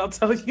here, but I'll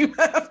tell you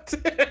after.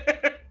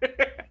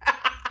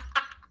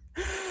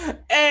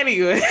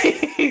 Anyway.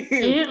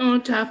 And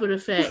on top of the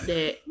fact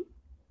that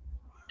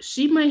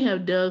she might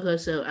have dug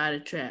herself out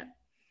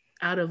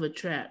of a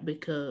trap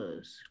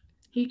because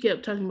he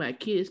kept talking about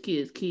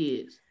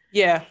kids.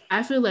 Yeah.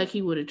 I feel like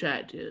he would have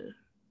tried to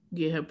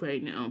get her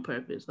pregnant on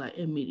purpose, like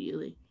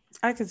immediately.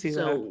 I can see that.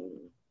 So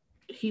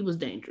he was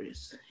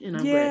dangerous, and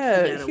I'm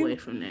glad he got away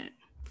from that.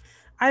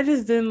 I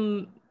just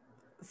didn't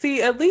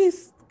see, at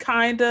least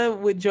kind of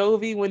with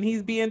Jovi when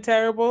he's being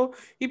terrible,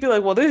 he'd be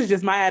like, well, this is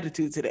just my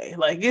attitude today.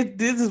 Like,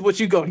 this is what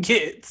you gonna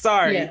get.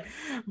 Sorry. Yeah.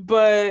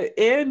 But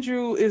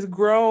Andrew is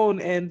grown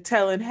and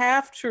telling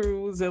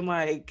half-truths and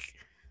like,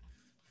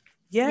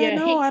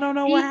 I don't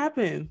know what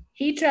happened.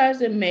 He tries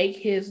to make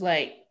his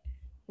like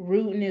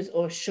rudeness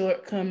or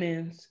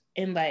shortcomings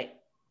and like,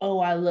 oh,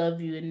 I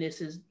love you and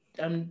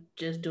I'm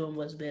just doing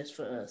what's best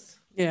for us.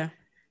 Yeah.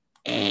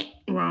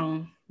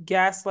 Wrong.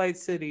 Gaslight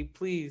City,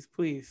 please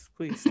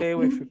stay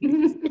away from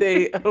me.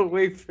 Stay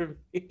away from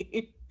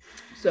me.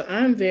 So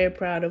I'm very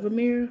proud of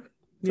Amira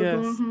for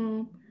going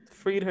home.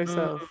 Freed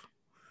herself.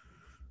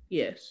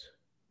 Yes.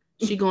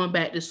 She going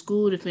back to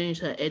school to finish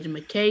her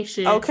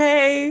education.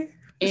 Okay.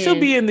 And she'll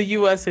be in the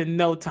US in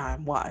no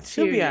time. Watch.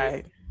 She'll be all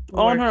right.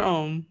 On her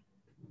own.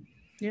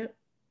 Yep.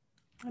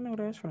 I know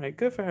that's right.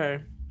 Good for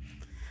her.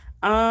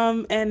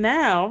 And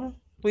now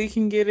we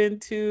can get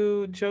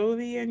into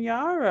Jovi and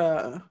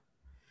Yara.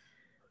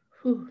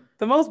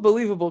 The most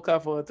believable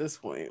couple at this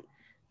point.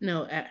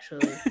 No,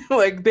 actually.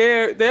 Like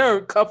they're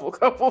a couple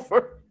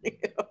for real.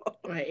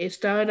 Right. It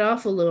started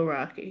off a little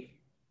rocky,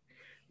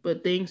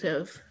 but things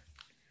have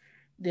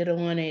did a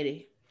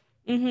 180.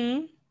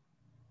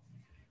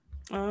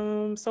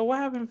 So what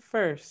happened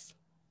first?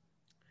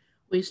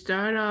 We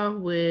start off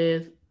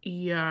with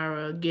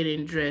Yara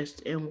getting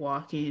dressed and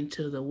walking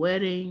to the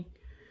wedding.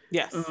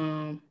 Yes.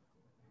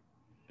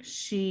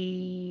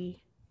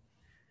 She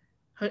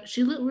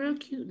looked real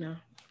cute now.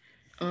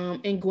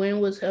 And Gwen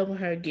was helping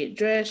her get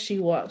dressed. She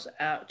walks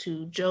out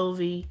to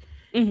Jovi,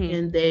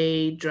 and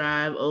they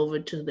drive over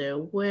to their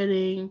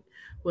wedding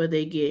where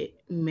they get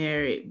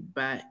married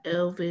by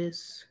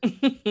Elvis.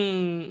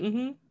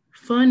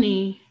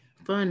 Funny,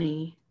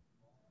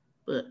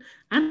 but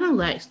I don't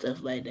like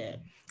stuff like that.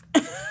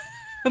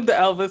 The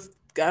Elvis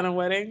kind of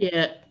wedding?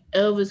 Yeah,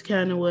 Elvis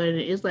kind of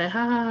wedding. It's like,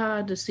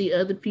 ha, to see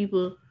other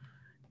people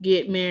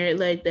get married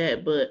like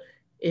that, but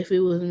if it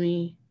was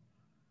me...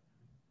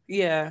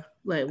 Yeah.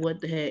 Like, what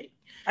the heck?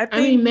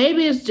 I mean,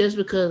 maybe it's just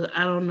because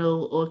I don't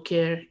know or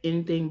care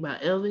anything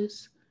about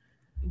Elvis.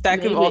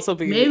 That could also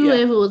be. Maybe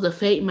if it was a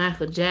fake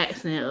Michael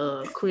Jackson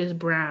or Chris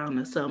Brown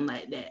or something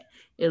like that,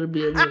 it'll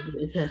be a little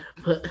bit better.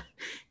 But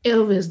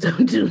Elvis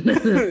don't do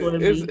nothing for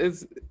me.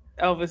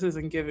 Elvis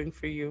isn't giving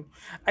for you.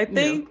 I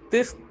think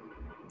this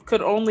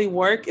could only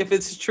work if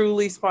it's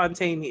truly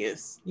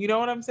spontaneous. You know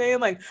what I'm saying?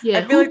 Like,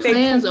 I feel like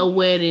plans a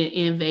wedding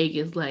in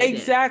Vegas like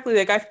exactly.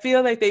 Like, I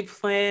feel like they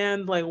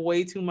planned like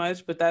way too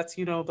much, but that's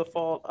the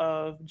fault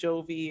of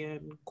Jovi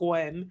and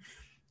Gwen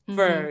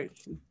for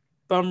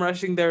bum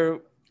rushing their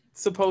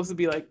supposed to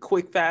be like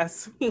quick,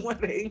 fast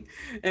wedding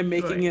and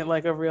making it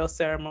like a real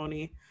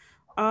ceremony.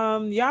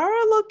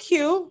 Yara looked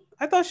cute.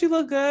 I thought she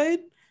looked good.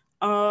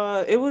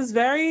 It was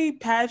very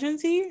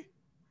pageanty.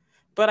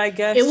 But I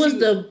guess it was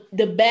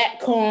the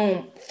back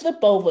comb flip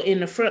over in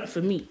the front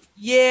for me.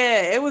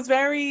 Yeah, it was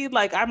very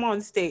like I'm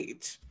on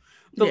stage.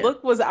 The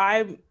look was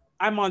I'm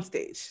on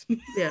stage.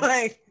 Yeah,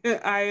 like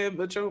I am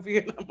a trophy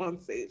and I'm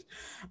on stage.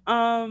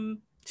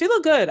 She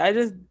looked good. I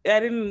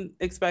didn't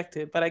expect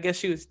it, but I guess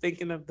she was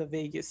thinking of the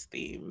Vegas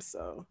theme,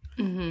 so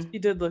she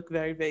did look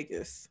very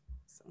Vegas.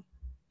 So.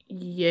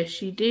 Yes,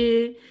 she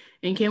did.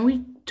 And can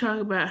we talk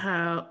about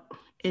how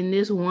in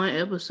this one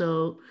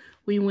episode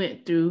we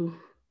went through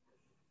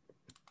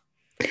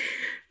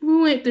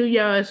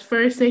y'all's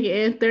first, second,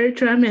 and third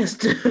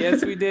trimester.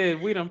 Yes, we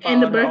did. We done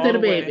and the birth of the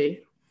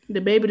baby.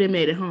 The baby that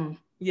made it home.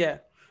 Yeah,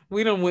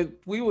 we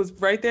was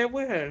right there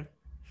with her,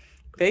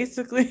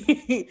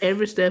 basically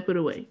every step of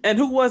the way. And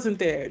who wasn't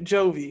there?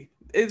 Jovi.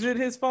 Is it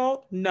his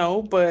fault?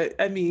 No, but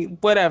I mean,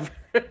 whatever.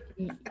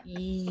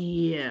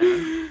 Yeah,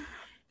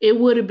 it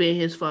would have been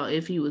his fault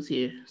if he was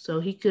here, so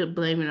he could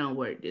blame it on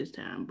work this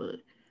time. But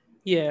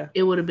yeah,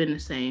 it would have been the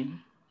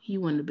same. He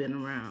wouldn't have been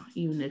around,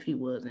 even if he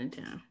was in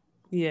town.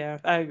 Yeah,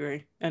 I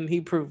agree. And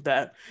he proved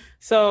that.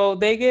 So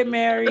they get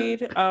married.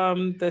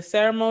 The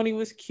ceremony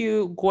was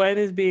cute. Gwen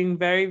is being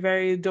very,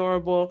 very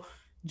adorable.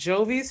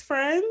 Jovi's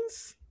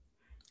friends,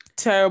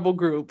 terrible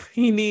group.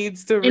 He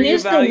needs to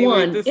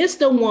reevaluate. It's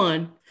the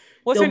one.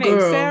 What's her name?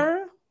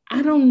 Sarah?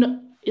 I don't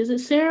know. Is it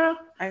Sarah?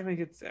 I think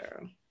it's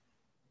Sarah.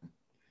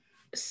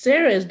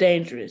 Sarah is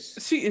dangerous.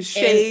 She is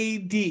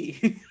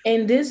shady.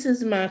 And this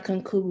is my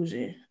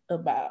conclusion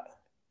about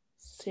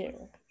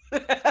Sarah.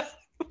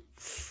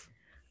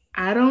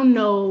 I don't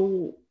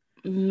know.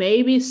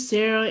 Maybe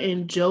Sarah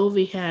and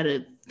Jovi had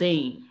a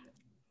thing.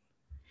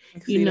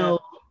 I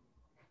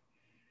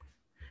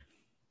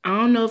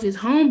don't know if his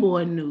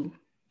homeboy knew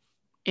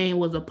and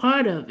was a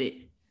part of it.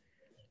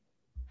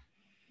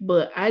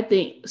 But I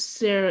think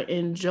Sarah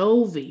and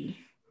Jovi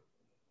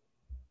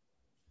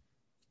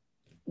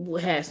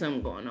had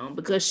something going on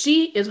because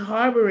she is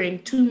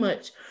harboring too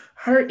much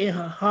hurt in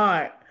her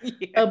heart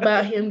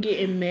about him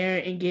getting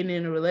married and getting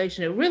in a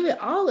relationship. Really,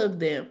 all of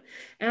them.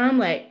 And I'm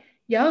like,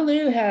 y'all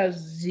literally have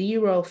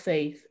zero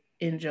faith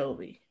in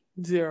Jovi.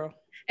 Zero.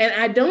 And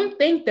I don't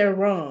think they're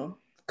wrong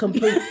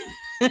completely.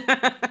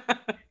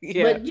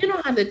 But you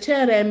don't have to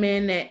tell that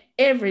man that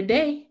every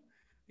day.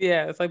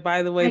 Yeah, it's like,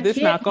 by the way, this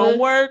not gonna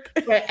work.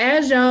 But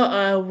as y'all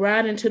are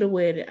riding to the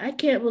wedding, I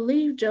can't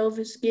believe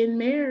Jovi's getting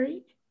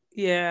married.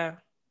 Yeah.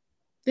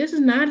 This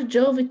is not a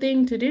Jovi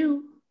thing to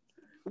do.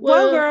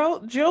 Well, girl,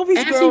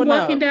 Jovi's growing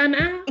up. Walking down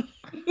the aisle.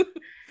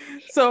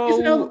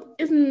 So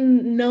it's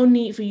no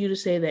need for you to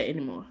say that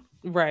anymore.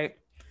 Right.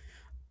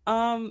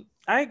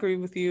 I agree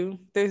with you.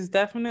 There's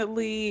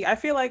definitely, I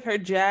feel like her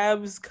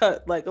jabs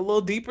cut like a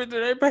little deeper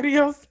than everybody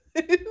else.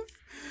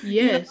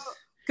 Yes.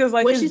 Because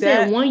like what she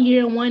said, 1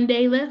 year and 1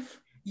 day left.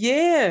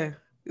 Yeah.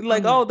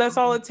 Like, that's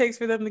all it takes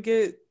for them to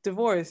get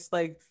divorced.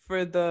 Like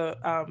for the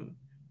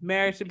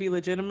marriage to be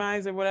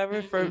legitimized or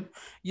whatever, for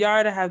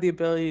Yara to have the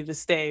ability to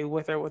stay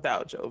with or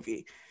without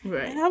Jovi.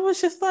 Right. And I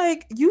was just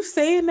like, you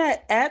saying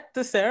that at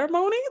the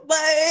ceremony?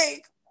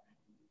 Like,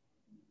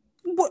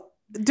 what?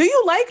 Do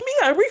you like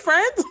me? Are we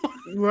friends?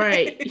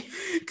 Right.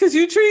 Because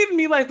you treating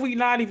me like we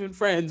not even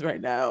friends right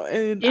now.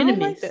 And enemies. I don't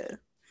like that.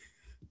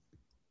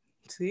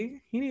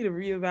 See, he need to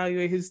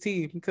reevaluate his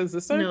team because the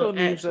circle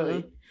needs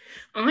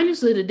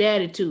honestly, the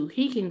daddy too.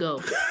 He can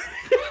go.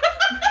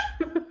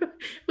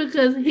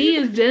 Because he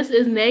is just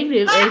as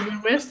negative as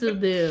the rest of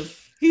them.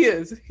 He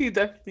is. He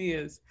definitely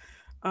is.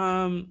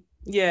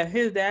 Yeah,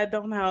 his dad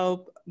don't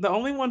help. The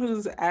only one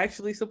who's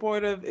actually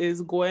supportive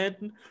is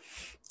Gwen.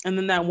 And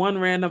then that one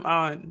random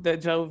aunt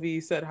that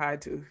Jovi said hi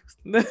to.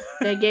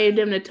 That gave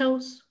them the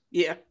toast?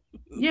 Yeah.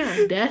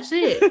 Yeah, that's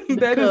it.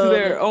 That is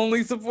their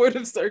only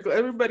supportive circle.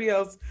 Everybody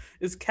else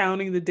is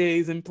counting the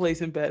days and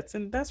placing bets.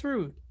 And that's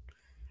rude.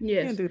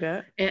 Yes. Can't do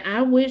that. And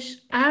I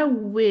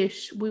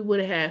wish we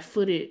would have had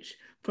footage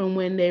from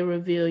when they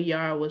revealed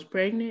Yara was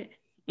pregnant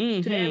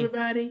to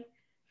everybody.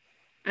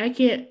 I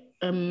can't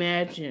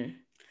imagine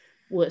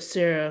what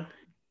Sarah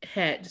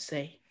had to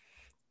say.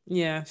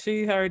 Yeah,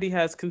 she already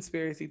has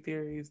conspiracy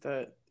theories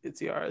that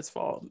it's Yara's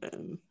fault.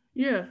 And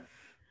yeah,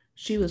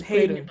 she was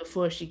pregnant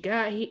before she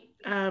got here.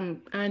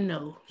 I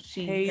know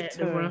she had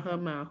to run her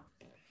mouth.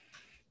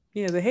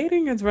 Yeah, the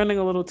hating is running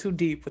a little too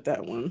deep with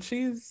that one.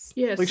 She's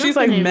she's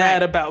like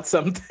mad about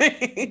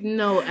something.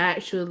 No,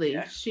 actually,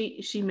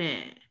 she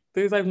mad.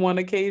 There's like one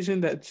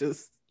occasion that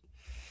just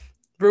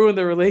ruined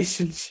the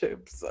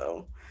relationship.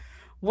 So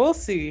we'll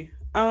see.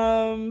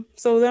 So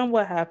then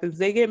what happens?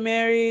 They get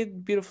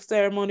married, beautiful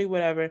ceremony,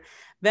 whatever.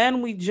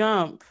 Then we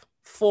jump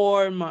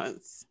 4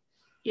 months.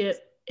 Yep.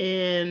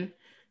 And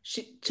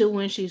to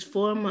when she's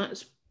 4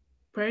 months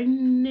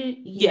pregnant.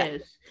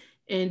 Yes.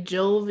 And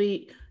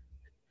Jovi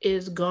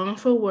is gone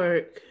for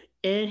work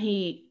and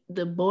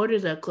the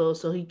borders are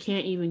closed, so he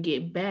can't even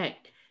get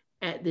back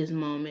at this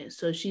moment.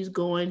 So she's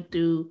going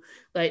through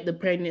like the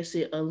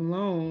pregnancy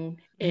alone,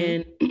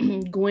 and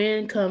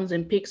Gwen comes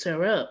and picks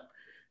her up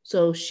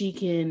so she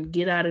can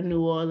get out of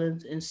New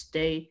Orleans and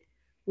stay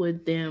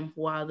with them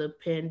while the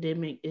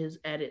pandemic is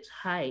at its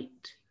height.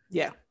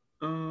 Yeah.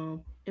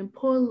 And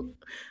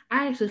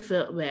I actually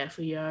felt bad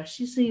for Yara.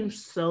 She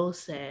seems so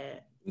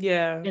sad.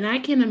 Yeah. And I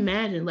can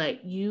imagine,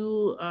 like,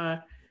 you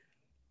are,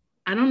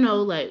 I don't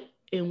know, like,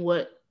 in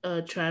what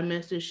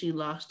trimester she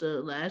lost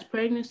the last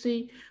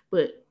pregnancy,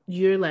 but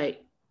you're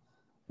like,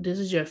 this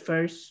is your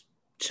first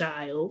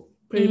child,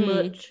 pretty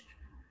much.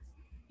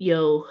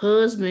 Your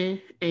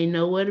husband ain't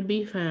nowhere to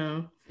be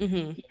found.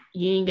 You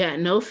ain't got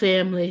no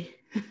family,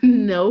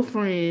 no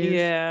friends.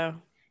 Yeah.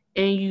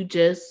 And you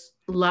just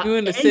locked. You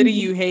in the city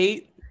you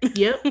hate.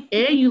 Yep.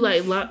 And you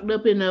like locked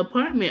up in the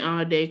apartment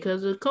all day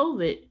because of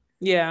COVID.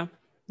 Yeah.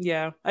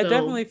 Yeah. I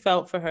definitely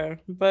felt for her.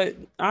 But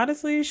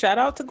honestly, shout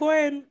out to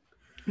Gwen.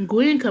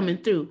 Gwen coming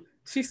through.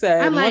 She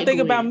said, one thing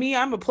about me,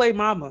 I'm going to play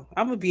mama.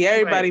 I'm going to be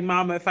everybody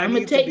mama if I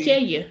need to be. I'm going to take care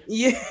of you.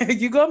 Yeah.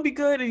 You're going to be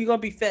good and you're going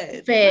to be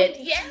fed.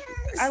 Yes.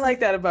 I like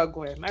that about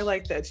Gwen. I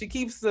like that. She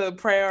keeps the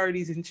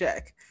priorities in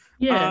check.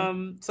 Yeah.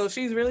 So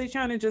she's really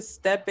trying to just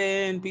step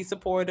in, be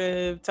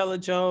supportive, tell a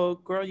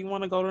joke. Girl, you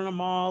want to go to the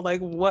mall?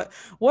 Like, what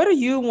do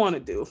you want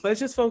to do? Let's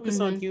just focus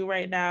on you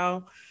right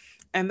now.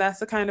 And that's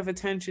the kind of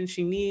attention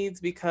she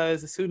needs,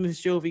 because as soon as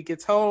Jovi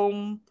gets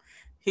home,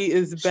 he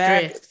is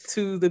back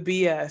to the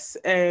BS.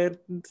 And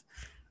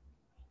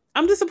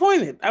I'm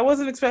disappointed. I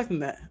wasn't expecting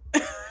that.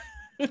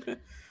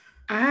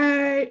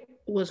 I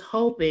was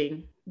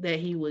hoping that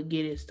he would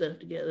get his stuff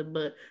together,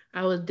 but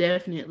I was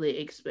definitely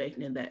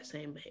expecting that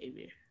same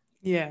behavior.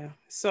 Yeah.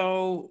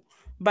 So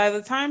by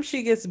the time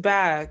he gets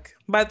back,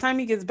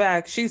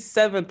 she's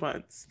 7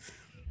 months.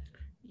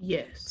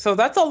 Yes. So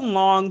that's a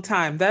long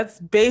time. That's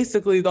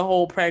basically the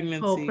whole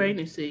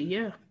pregnancy.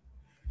 Yeah.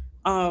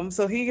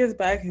 So he gets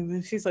back and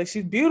then she's like,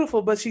 she's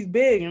beautiful, but she's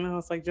big. And I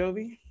was like,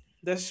 Jovi,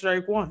 That's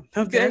strike one.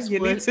 Okay, that's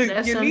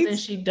something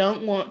she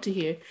don't want to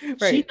hear.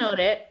 Right. She know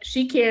that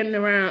she carrying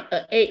around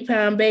an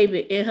 8-pound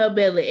baby in her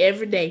belly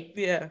every day.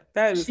 Yeah,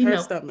 that is She her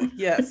know. stomach.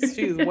 Yes,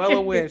 she is well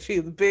aware. She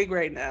is big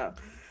right now.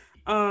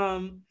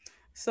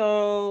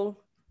 So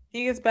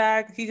he gets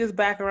back. He gets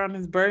back around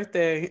his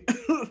birthday,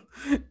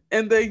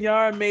 and then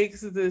Yara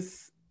makes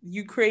this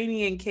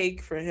Ukrainian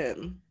cake for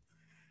him.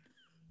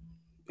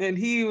 And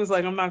he was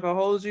like, "I'm not gonna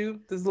hold you.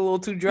 This is a little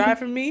too dry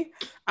for me.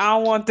 I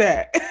don't want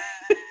that.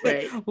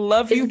 Right.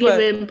 Love you, it's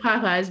giving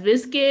Popeye's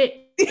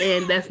biscuit,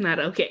 and that's not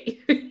okay.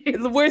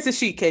 Where's the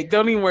sheet cake?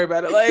 Don't even worry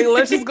about it. Like,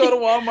 let's just go to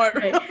Walmart.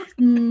 Right.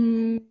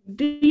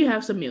 Do you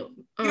have some milk?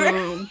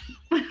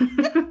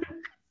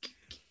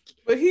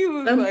 But he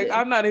was like,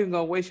 I'm not even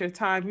gonna waste your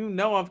time. You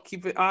know, I'm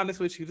keeping honest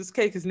with you. This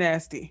cake is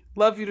nasty.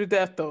 Love you to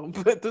death though,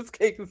 but this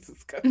cake is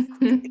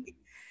disgusting.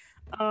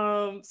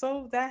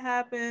 So that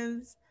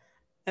happens.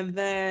 And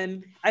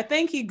then I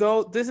think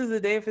this is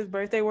the day of his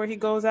birthday where he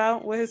goes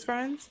out with his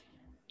friends.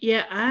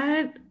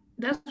 Yeah,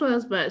 that's what I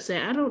was about to say.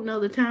 I don't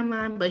know the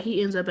timeline, but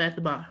he ends up at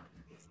the bar.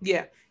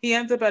 Yeah, he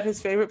ends up at his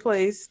favorite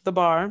place, the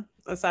bar,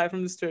 aside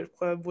from the strip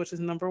club, which is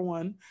number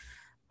one.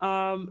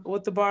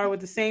 With the bar with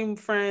the same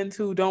friends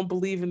who don't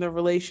believe in the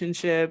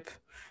relationship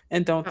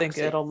and don't think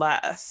it'll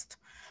last.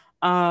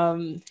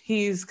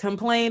 He's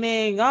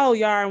complaining, oh,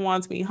 Yara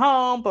wants me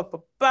home, but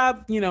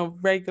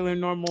regular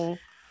normal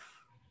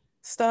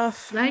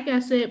stuff. Like I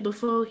said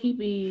before, he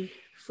be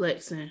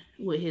flexing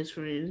with his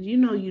friends. You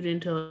know, you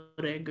didn't tell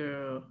that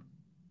girl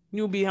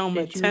you'll be home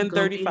at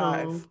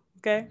 10:35.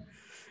 Okay.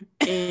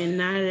 And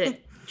now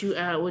that you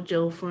out with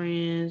your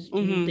friends,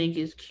 you think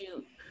it's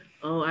cute.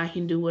 Oh, I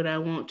can do what I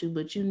want to,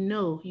 but you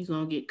know you're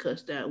gonna get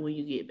cussed out when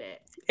you get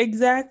back.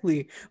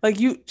 Exactly. Like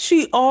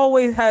she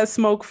always has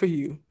smoke for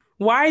you.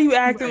 Why are you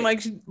acting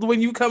like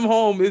when you come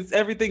home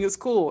everything is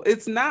cool?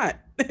 It's not.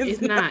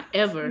 It's not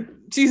ever.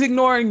 She's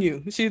ignoring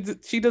you. She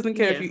doesn't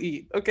care if you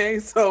eat. Okay,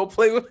 so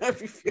play whatever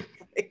you feel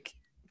like.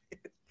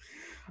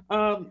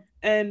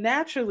 And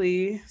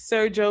naturally,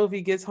 Sir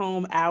Jovi gets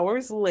home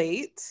hours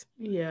late.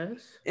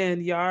 Yes.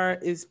 And Yara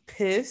is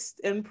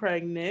pissed and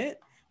pregnant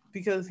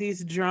because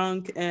he's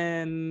drunk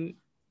and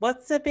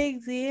what's the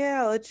big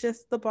deal? It's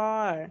just the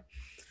bar.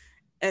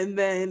 And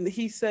then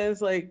he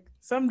says like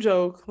some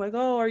joke like,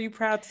 oh, are you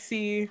proud to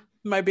see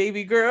my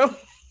baby girl?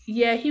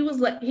 Yeah, he was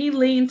like, he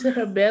leaned to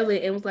her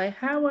belly and was like,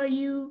 how are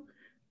you?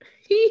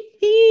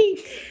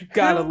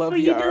 Gotta love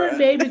Yara. Doing,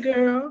 baby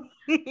girl?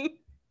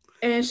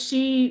 And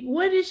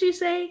what did she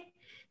say?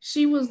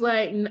 She was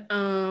like,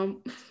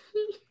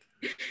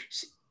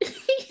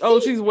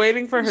 she's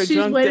waiting for her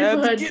drunk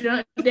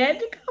dad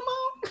to come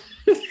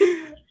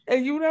on.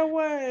 And you know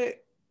what?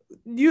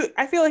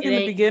 I feel like in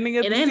the beginning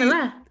of the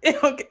season,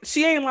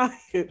 she ain't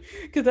lying.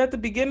 Because at the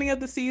beginning of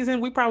the season,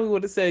 we probably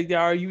would have said,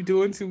 "Yara, you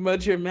doing too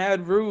much? You're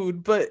mad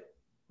rude." But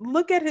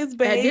look at his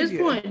behavior. At this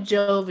point,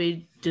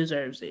 Jovi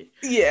deserves it.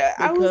 Yeah,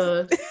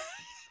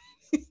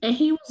 and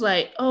he was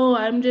like, "Oh,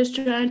 I'm just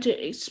trying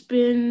to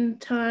spend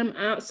time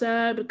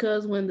outside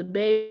because when the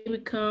baby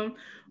comes,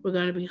 we're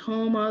gonna be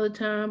home all the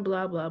time."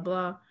 Blah blah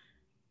blah.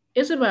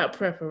 It's about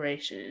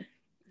preparation.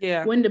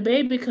 Yeah. When the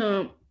baby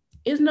comes,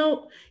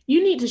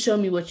 you need to show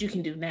me what you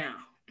can do now.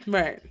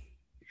 Right.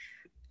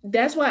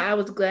 That's why I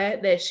was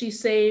glad that she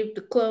saved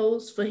the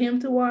clothes for him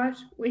to wash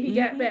when he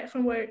got back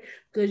from work,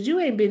 because you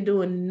ain't been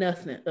doing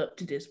nothing up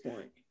to this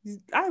point.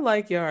 I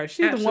like Yara.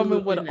 She's the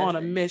woman on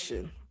a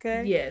mission.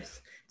 Okay.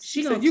 Yes.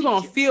 She said, you're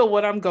going to feel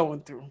what I'm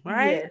going through,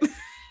 right? Yes.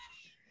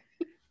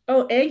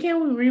 Oh, and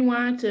can we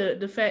rewind to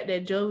the fact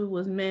that Jovi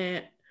was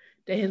mad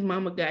that his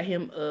mama got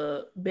him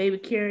a baby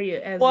carrier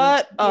as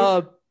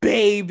a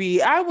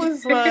baby. I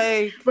was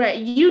like... Right,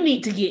 you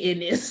need to get in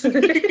this.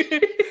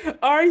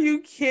 Are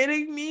you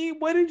kidding me?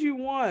 What did you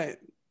want?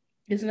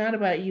 It's not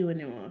about you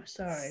anymore.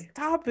 Sorry.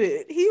 Stop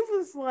it. He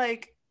was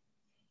like,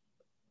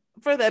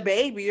 for the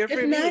baby or for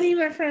me. It's not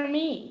even for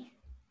me.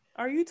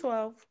 Are you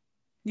 12?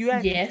 You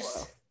act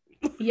 12.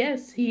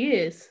 Yes, he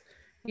is.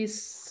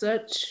 He's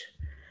such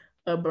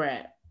a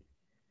brat.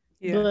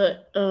 Yeah.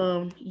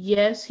 But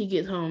yes, he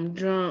gets home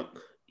drunk.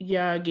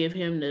 Y'all give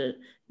him the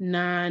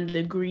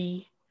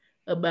 9-degree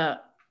about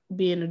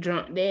being a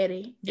drunk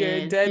daddy.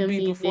 Yeah,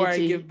 deadbeat before I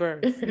give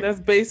birth. That's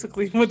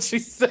basically what she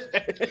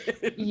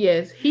said.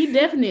 Yes, he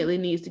definitely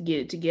needs to get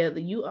it together.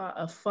 You are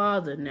a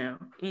father now.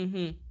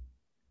 Mm-hmm.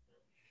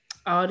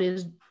 All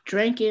this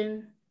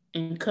drinking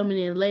and coming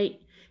in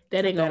late,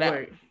 that ain't gonna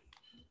work.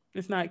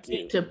 It's not cute.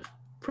 You need to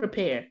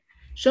prepare.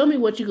 Show me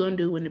what you're gonna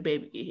do when the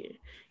baby get here.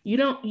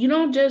 You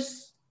don't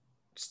just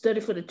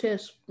study for the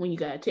test when you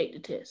gotta take the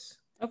test.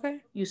 Okay.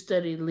 You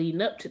study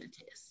leading up to the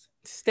test.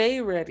 Stay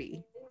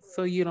ready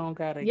so you don't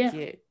gotta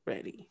get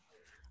ready.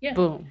 Yeah.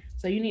 Boom.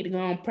 So you need to go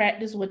and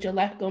practice what your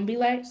life gonna be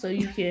like so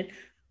you can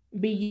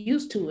be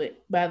used to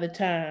it by the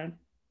time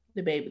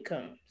the baby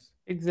comes.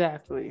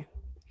 Exactly.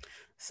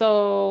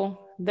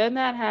 So then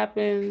that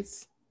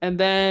happens, and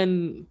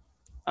then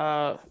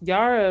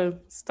Yara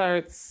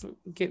starts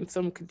getting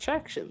some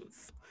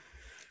contractions.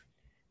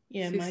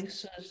 Yeah, Mike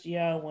says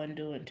Yara wasn't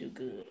doing too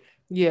good.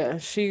 Yeah,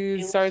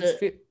 she starts...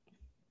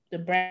 the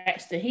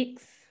Braxton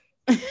Hicks.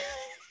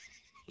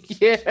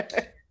 Yeah.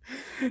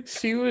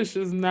 She was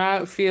just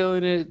not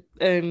feeling it.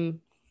 And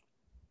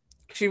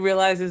she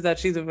realizes that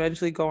she's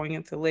eventually going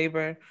into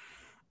labor.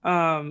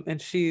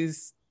 And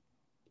she's,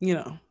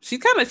 she's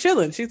kind of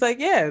chilling. She's like,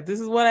 yeah, this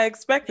is what I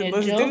expected. And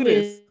Let's do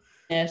this.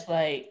 That's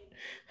like,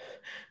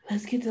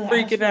 let's get to the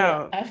Freaking hospital.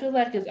 out. I feel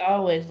like it's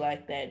always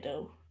like that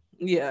though.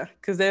 Yeah,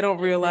 because they don't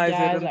realize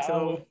it until.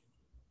 Always...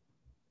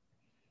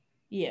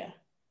 Yeah.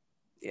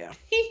 Yeah.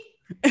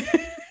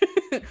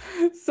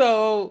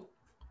 So,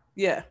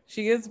 yeah,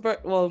 she gets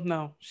birth. Well,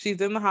 no,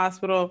 she's in the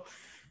hospital.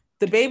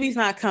 The baby's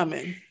not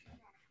coming.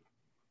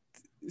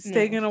 It's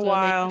taking a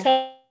while.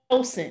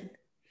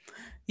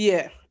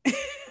 Yeah.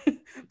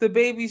 The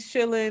baby's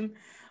chilling.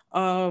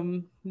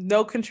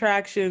 No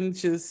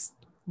contractions, just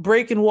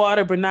breaking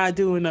water, but not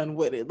doing nothing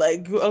with it.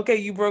 Like, okay,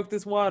 you broke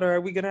this water.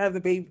 Are we gonna have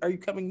the baby? Are you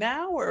coming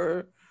now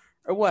or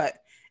what?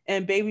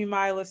 And baby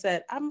Mila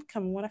said, I'm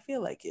coming when I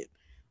feel like it.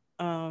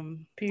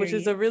 Which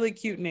is a really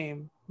cute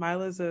name.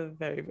 Mila's a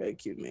very, very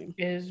cute name.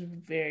 It is a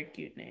very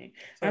cute name.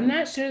 So, I'm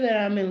not sure that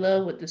I'm in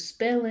love with the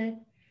spelling,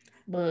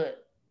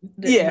 but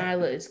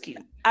Mila is cute.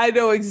 I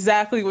know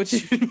exactly what you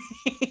mean.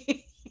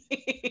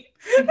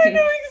 I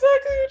know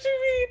exactly what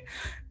you mean.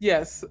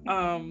 Yes.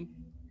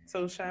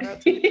 So shout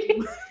out to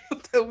you.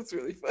 That was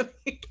really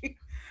funny.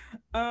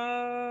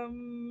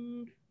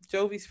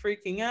 Jovi's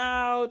freaking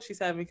out. She's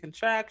having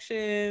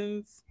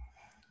contractions.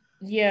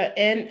 Yeah,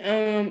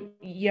 and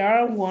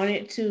Yara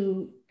wanted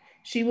to.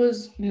 She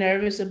was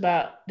nervous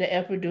about the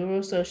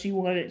epidural, so she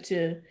wanted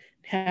to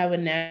have a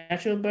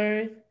natural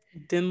birth.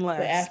 Didn't last.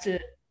 But after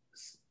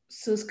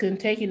Sis couldn't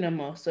take it no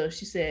more, so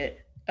she said,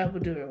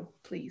 "Epidural,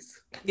 please."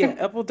 Yeah,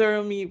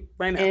 epidural me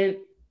right now.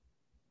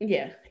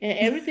 And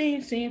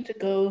everything seemed to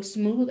go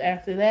smooth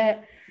after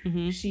that.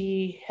 Mm-hmm.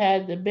 She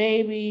had the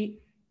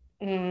baby.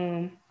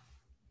 Very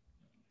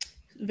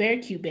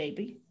cute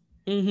baby.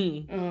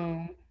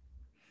 Mm-hmm.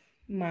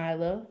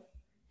 Mila.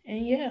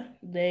 And yeah,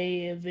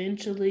 they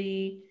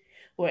eventually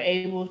were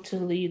able to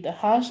leave the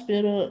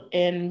hospital,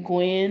 and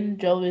Gwen,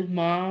 Jovi's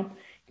mom,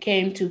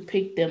 came to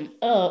pick them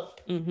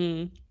up.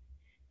 Mm-hmm.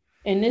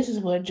 And this is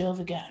where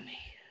Jovi got me.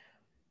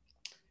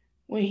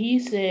 When he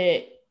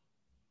said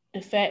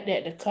the fact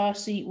that the car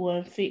seat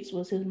wasn't fixed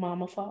was his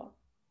mama's fault.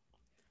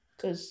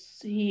 Because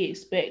he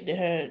expected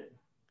her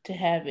to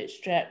have it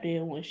strapped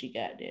in when she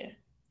got there.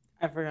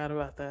 I forgot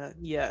about that.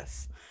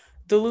 Yes.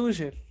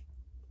 Delusion.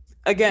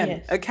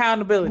 Again,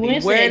 accountability.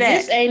 Gwen said,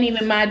 this ain't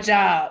even my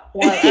job.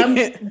 While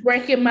I'm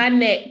breaking my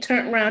neck,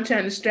 turn around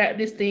trying to strap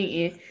this thing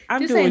in.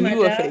 I'm doing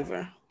you a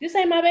favor. This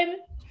ain't my baby.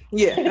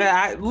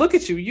 Yeah, look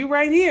at you. You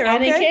right here. I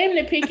done came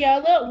to pick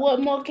y'all up.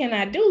 What more can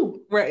I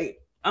do? Right.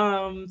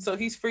 So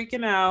he's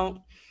freaking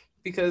out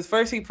because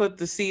first he put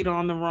the seat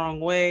on the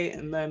wrong way,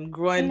 and then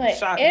Gwen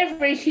shot.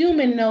 Every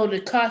human know the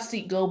car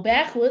seat go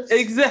backwards.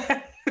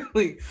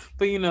 Exactly.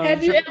 But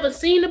have you ever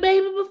seen a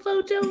baby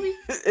before, Jovi?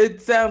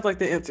 It sounds like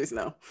the answer's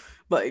no.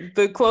 Like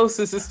the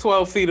closest is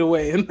 12 feet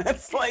away, and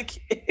that's like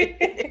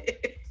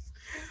it.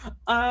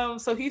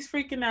 So he's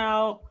freaking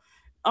out.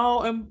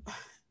 Oh, and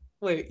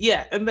wait,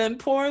 yeah, and then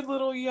poor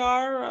little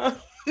Yara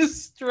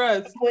is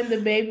stressed when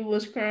the baby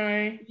was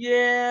crying.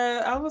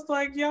 Yeah, I was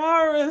like,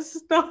 Yara,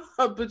 stop!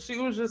 But she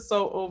was just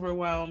so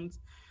overwhelmed.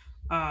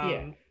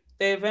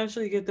 They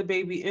eventually get the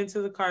baby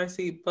into the car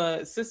seat,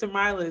 but Sister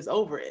Mila is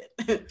over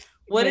it.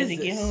 What is this?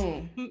 Get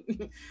home.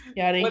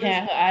 Y'all didn't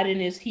have her out in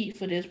this heat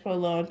for this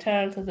prolonged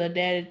time because her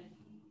daddy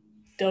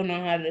don't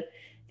know how to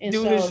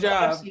do his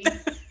job.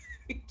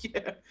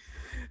 Yeah.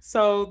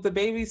 So the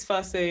baby's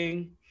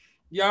fussing.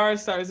 Yara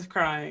starts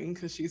crying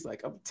because she's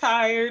like, I'm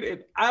tired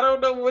and I don't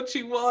know what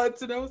she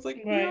wants. And I was like,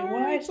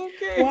 why? It's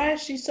okay. Why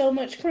is she so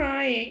much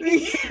crying?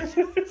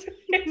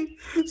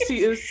 She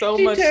is so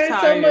she much turned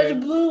tired. So much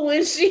blue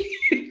when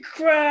she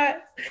cried.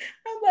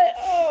 I'm like,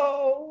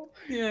 oh.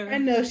 Yeah. I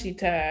know she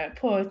tired.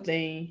 Poor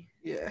thing.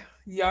 Yeah.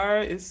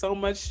 Yara is so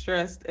much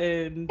stressed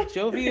and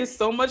Jovi is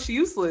so much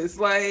useless.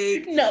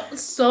 Like no,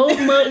 so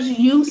much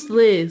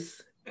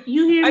useless.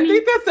 You hear me? I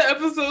think that's the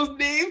episode's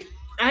name.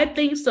 I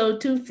think so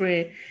too,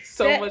 friend.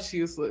 So much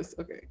useless.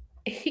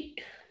 Okay.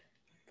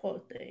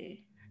 Poor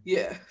thing.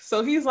 Yeah.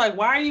 So he's like,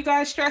 why are you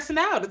guys stressing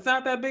out? It's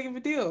not that big of a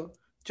deal.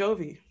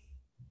 Jovi.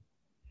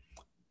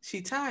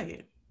 She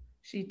tired.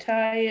 She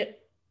tired.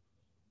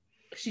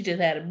 She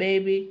just had a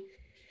baby.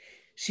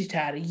 She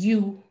tired of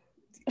you.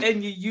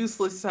 And your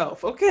useless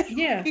self, okay?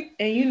 Yeah,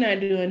 and you're not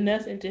doing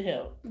nothing to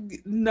help.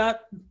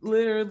 Not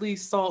literally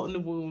salt in the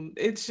wound.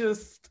 It's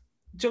just,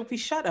 Jovi,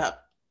 shut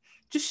up.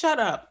 Just shut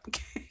up.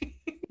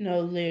 No,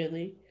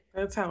 literally.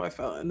 That's how I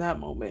felt in that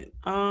moment.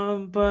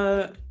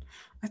 But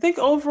I think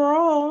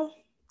overall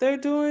they're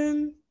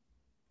doing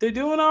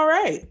all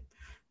right.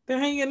 They're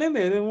hanging in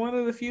there. They're one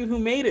of the few who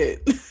made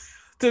it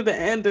to the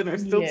end and are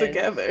still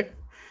together.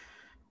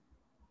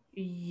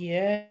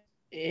 Yeah.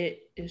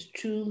 It is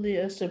truly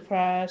a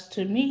surprise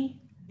to me.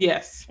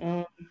 Yes.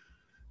 I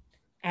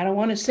don't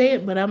want to say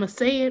it, but I'm going to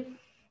say it.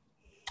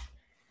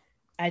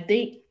 I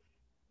think,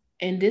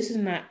 and this is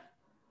not,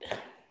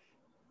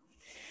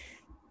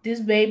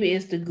 this baby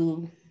is the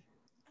glue.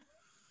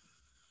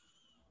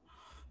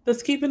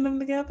 that's keeping them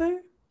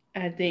together?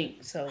 I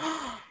think so.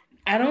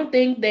 I don't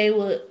think they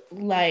would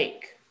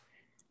like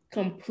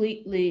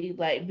completely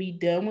like be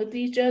done with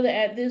each other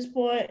at this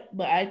point,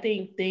 but I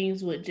think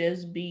things would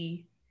just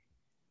be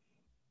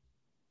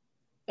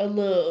a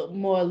little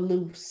more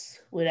loose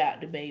without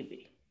the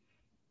baby.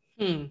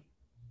 Hmm.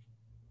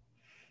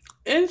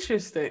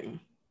 Interesting.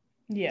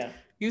 Yeah,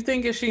 You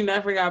think if she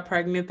never got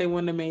pregnant, they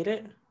wouldn't have made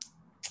it?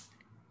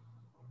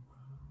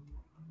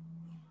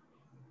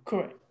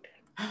 correct.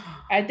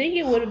 I think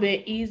it would have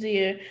been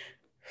easier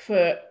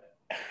for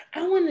I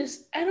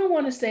don't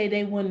want to say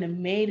they wouldn't have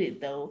made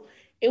it though.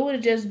 It would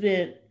have just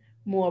been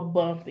more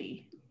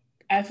bumpy.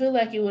 I feel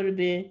like it would have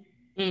been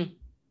Mm.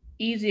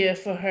 easier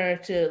for her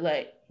to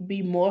like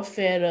be more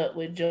fed up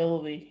with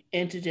Jovi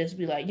and to just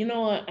be like, you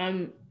know what,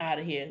 I'm out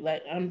of here.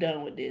 Like I'm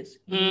done with this.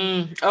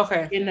 You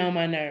Okay. getting on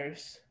my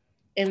nerves.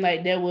 And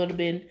like there would have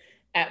been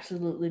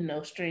absolutely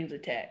no strings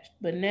attached.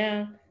 But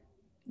now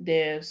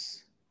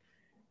there's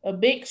a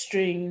big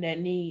string that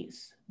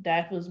needs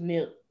diapers,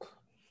 milk,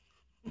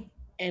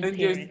 and And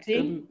you're,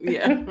 parenting.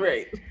 yeah,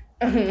 right.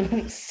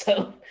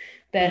 So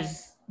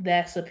Mm.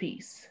 that's a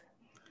piece.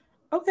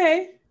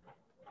 Okay.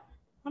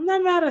 I'm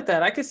not mad at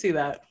that. I can see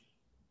that.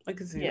 I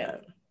can see Yeah.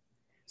 that.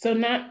 So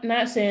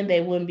not saying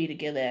they wouldn't be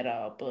together at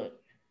all,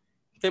 but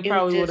They it would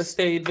probably would have just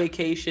stayed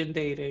vacation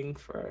dating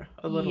for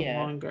a little yeah,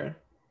 longer.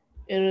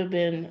 it would have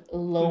been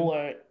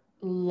Mm.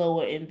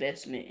 lower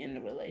investment in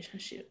the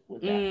relationship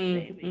without the Mm,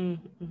 baby. mm,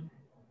 mm.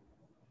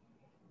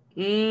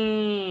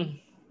 Mm.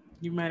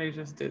 You might have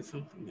just did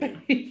something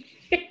there.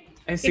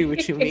 I see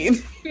what you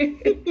mean.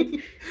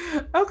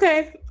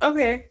 Okay,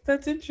 okay,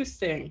 that's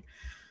interesting.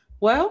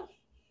 Well,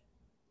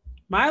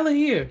 Mila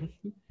here.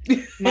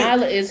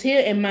 Mila is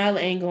here and Mila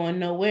ain't going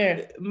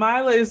nowhere.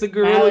 Mila is the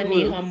gorilla Mila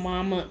need glue. her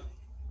mama.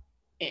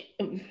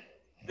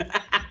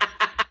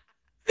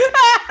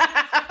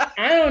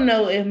 I don't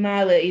know if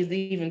Mila is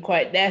even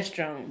quite that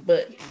strong,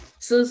 but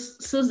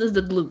sis is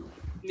the glue.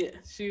 Yeah,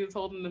 she was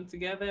holding them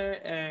together,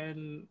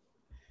 and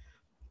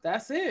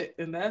that's it.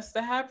 And that's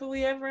the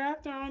happily ever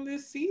after on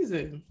this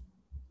season.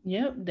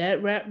 Yep,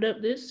 that wrapped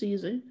up this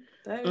season.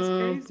 That is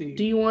Do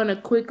crazy. you want to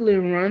quickly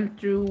run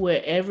through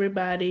where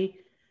everybody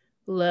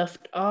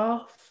left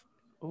off?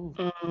 Oh,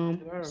 do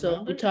I So we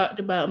remember? talked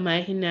about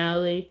Mike and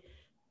Nally.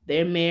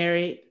 They're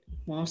married.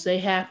 Won't say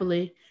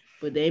happily,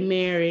 but they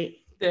married.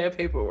 Their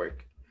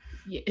paperwork.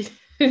 Yes.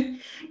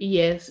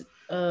 Yes.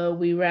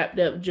 We wrapped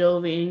up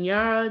Jovi and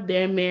Yara.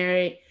 They're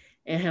married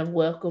and have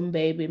welcomed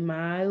baby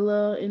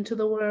Mila into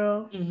the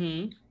world.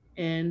 Mm-hmm.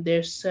 And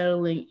they're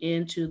settling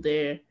into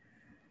their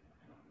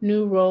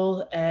new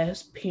role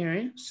as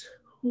parents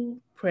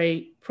who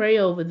pray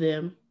over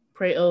them,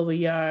 pray over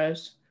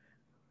Yara's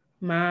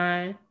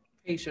mind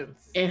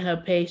Patience. and her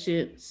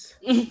patience.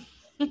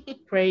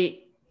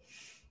 Pray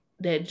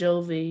that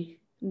Jovi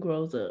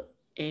grows up.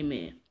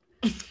 Amen.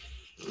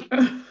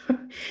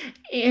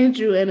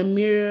 Andrew and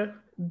Amira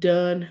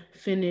done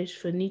finished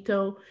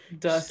finito.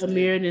 Dusted.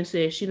 Amira then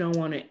said she don't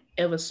want to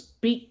ever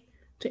speak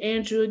to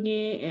Andrew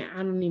again, and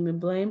I don't even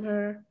blame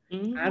her. I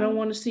don't Mm-hmm.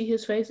 want to see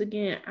his face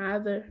again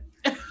either.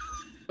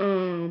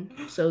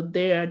 So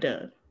they are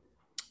done.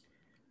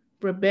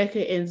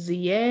 Rebecca and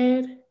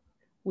Ziad,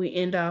 we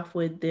end off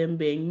with them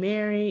being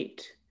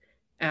married,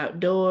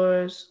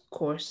 outdoors,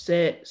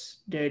 corsets,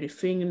 dirty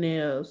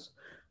fingernails,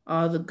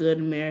 all the good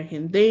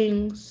American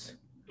things.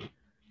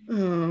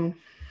 Um,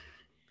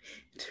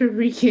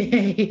 Tariq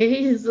and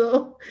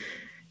Hazel,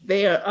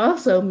 they are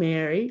also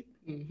married,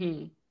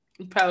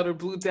 Mm-hmm. Powder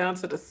blue down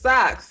to the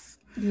socks,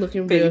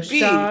 looking real baby.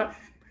 sharp.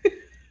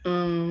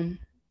 Um,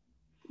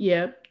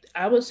 yeah,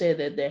 I would say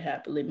that they're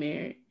happily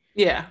married.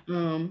 Yeah.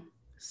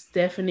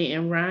 Stephanie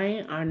and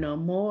Ryan are no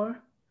more.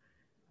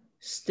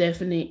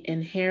 Stephanie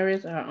and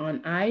Harris are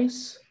on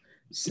ice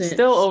Still since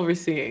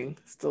overseeing.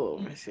 Still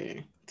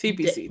overseeing.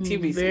 TBC.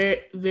 TBC.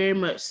 very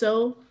much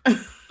so.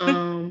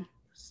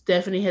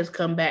 Stephanie has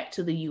come back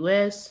to the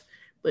U.S.,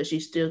 but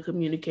she's still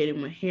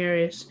communicating with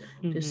Harris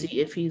to Mm-hmm. see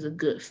if he's a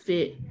good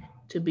fit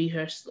to be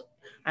her,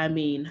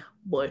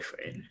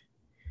 boyfriend.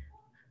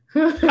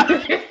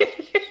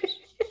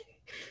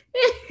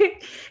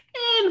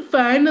 And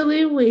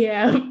finally, we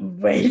have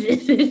Brandon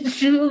and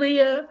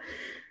Julia,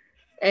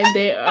 and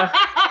they are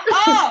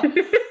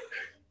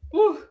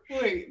Ooh,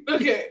 wait.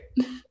 Okay.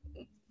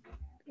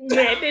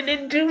 Brandon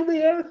and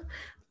Julia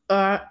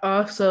are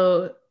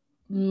also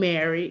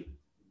married.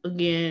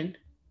 Again,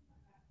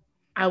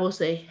 I will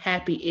say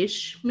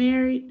happy-ish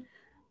married.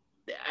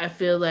 I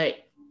feel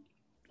like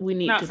we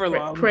need Not to for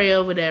long. pray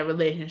over that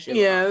relationship.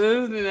 Yeah,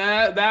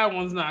 that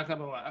one's not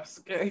gonna last.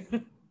 Okay.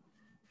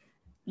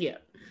 Yeah.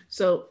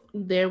 So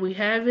there we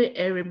have it.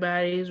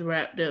 Everybody's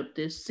wrapped up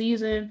this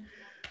season.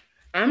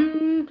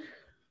 I'm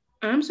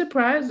I'm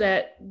surprised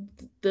at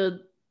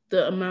the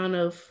the amount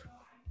of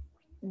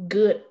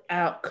good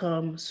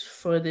outcomes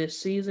for this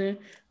season.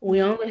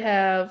 We only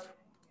have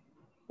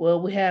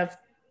well, we have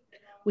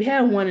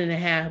one and a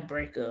half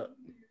breakup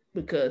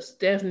because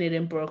Stephanie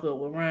didn't broke up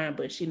with Ryan,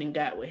 but she didn't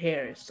got with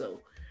Harris, so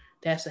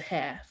that's a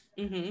half.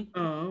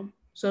 Mm-hmm.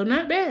 So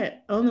not bad.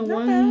 Only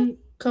Not bad.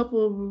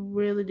 couple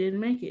really didn't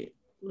make it,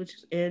 which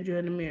is Andrew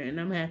and Amir, and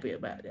I'm happy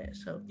about that.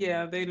 So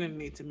Yeah, they didn't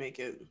need to make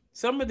it.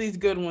 Some of these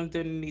good ones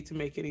didn't need to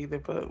make it either,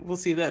 but we'll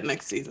see that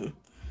next season.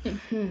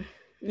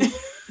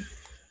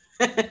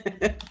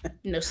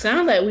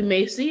 Sound like we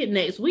may see it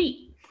next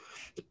week.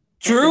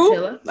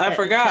 True, I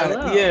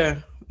forgot. Yeah,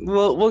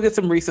 we'll get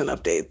some recent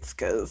updates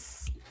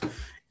because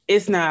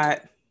it's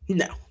not.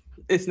 No,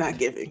 it's not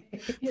giving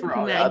for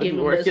all y'all to be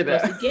working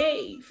out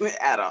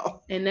at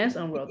all, and that's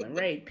on Rolling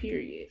Ray.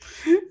 Period.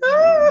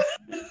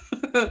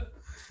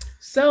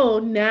 So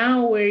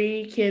now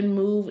we can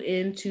move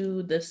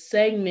into the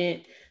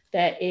segment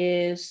that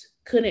is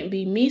Couldn't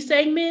Be Me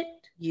segment.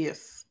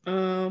 Yes.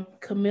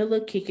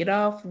 Camilla, kick it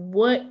off.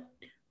 What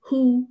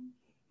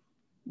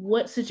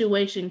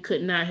situation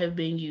could not have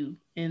been you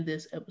in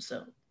this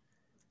episode?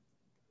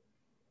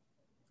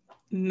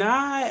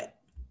 Not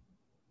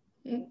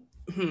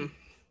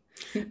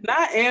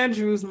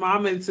Andrew's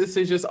mom and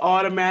sister just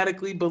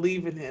automatically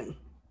believe in him.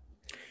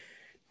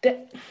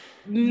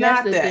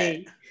 Not that.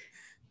 Thing.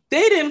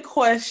 They didn't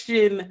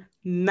question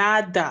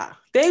nada.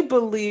 They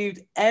believed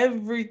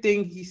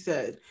everything he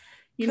said.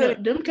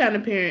 Them kind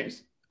of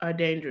parents are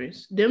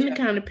dangerous. Them the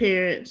kind of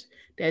parents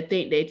that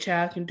think their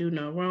child can do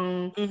no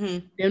wrong.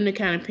 Mm-hmm. Them the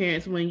kind of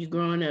parents when you're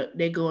growing up,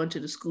 they go into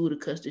the school to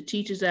cuss the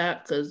teachers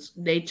out because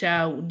their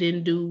child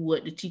didn't do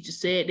what the teacher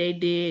said they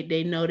did.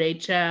 They know their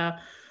child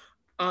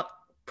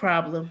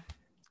problem.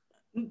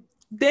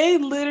 They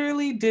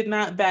literally did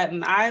not bat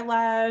an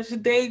eyelash.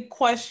 They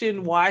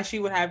questioned why she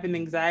would have an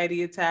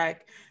anxiety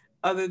attack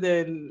other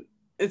than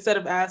instead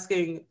of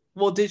asking,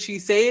 well, did she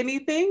say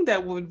anything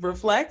that would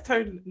reflect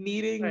her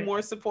needing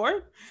more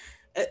support?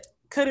 It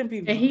couldn't be.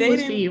 And he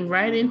was feeding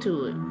right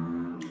into it.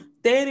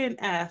 They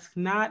didn't ask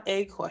not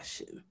a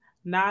question,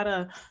 not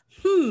a,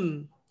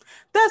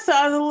 that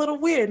sounds a little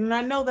weird. And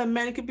I know that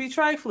men could be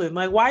trifling.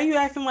 Like, why are you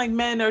acting like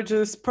men are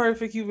just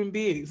perfect human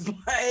beings?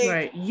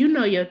 Right. You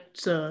know your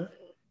son.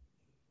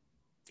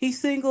 He's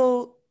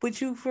single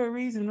with you for a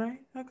reason, right?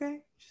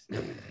 Okay.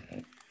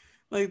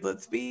 Like,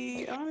 let's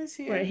be honest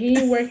here. Right. He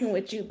ain't working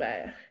with you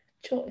by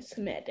choice,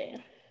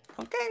 madam.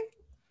 Okay.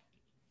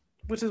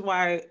 Which is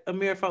why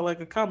Amir felt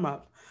like a come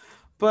up.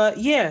 But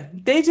yeah,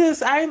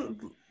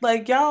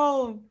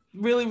 y'all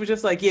really were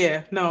just like,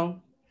 yeah,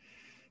 no.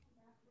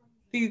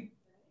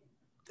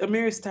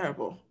 Amir is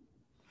terrible.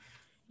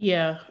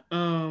 Yeah.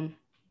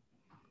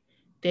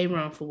 They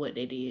wrong for what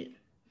they did.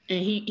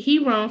 And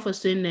he wrong for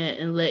sitting there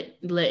and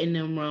letting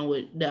them run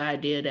with the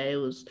idea that it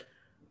was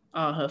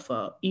all her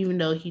fault, even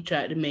though he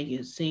tried to make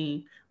it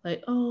seem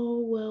like, oh,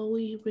 well,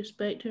 we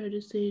respect her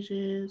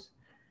decisions.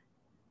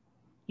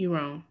 You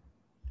wrong.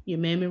 Your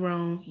mammy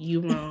wrong,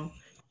 you wrong,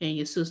 and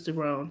your sister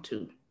wrong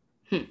too.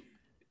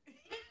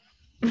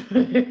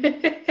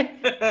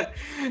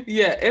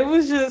 Yeah, it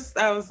was just,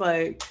 I was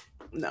like,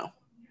 no.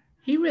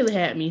 He really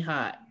had me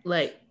hot.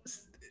 Like,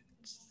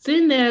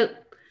 sitting there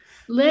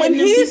when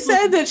he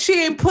said that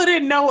she ain't put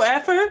in no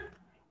effort.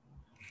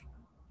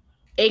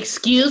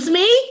 Excuse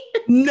me?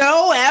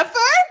 No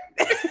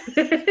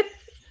effort?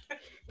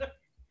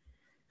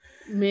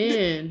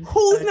 Man.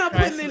 Who's not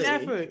putting in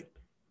effort?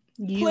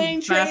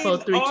 Plane, train,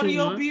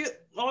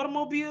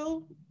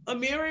 automobile.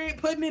 Amira ain't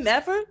putting in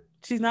effort?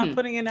 She's not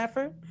putting in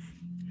effort?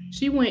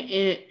 She went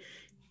and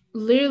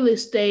literally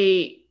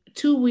stayed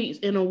 2 weeks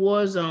in a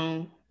war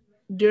zone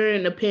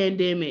during the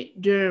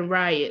pandemic, during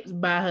riots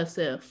by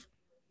herself.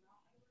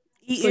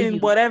 Eating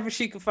whatever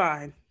she could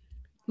find.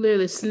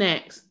 Literally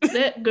snacks.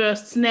 That girl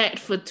snacked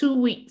for 2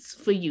 weeks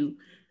for you.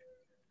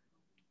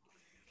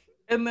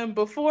 And then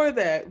before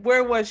that,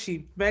 where was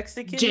she?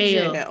 Mexican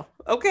jail.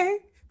 Okay.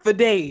 For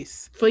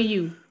days. For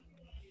you.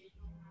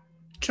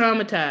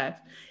 Traumatized.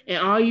 And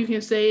all you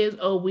can say is,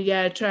 oh, we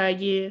got to try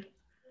again.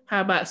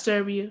 How about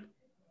Serbia?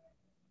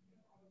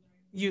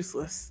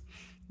 Useless.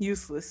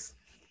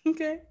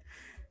 Okay.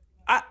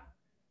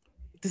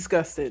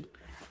 Disgusted.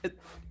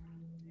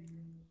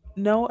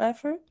 No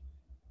effort?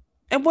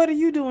 And what are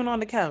you doing on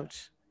the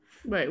couch?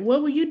 Right.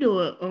 What were you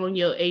doing on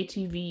your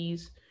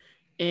ATVs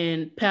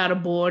and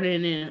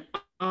paddleboarding and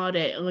all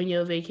that on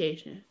your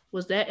vacation?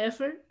 Was that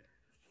effort?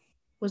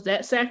 Was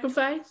that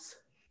sacrifice?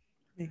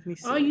 Make me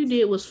sick. All you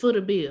did was foot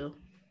a bill.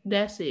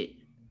 That's it.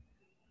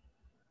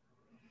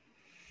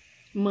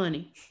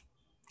 Money.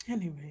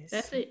 Anyways.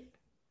 That's it.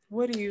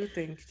 What do you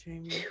think,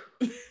 Jamie?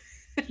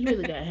 You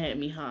really had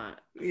me hot.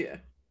 Yeah.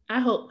 I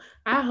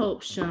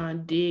hope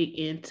Sean dig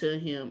into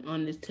him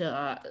on this tell.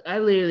 I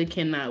literally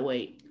cannot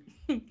wait.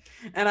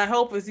 And I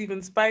hope it's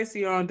even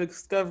spicier on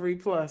Discovery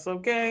Plus,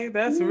 okay?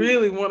 That's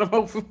really what I'm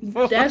hoping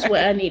for. That's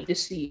what I need to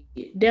see.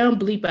 They don't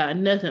bleep out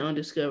nothing on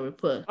Discovery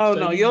Plus. Oh, so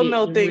no, you'll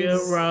know things.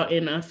 Real raw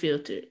and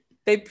unfiltered.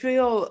 They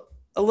feel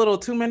a little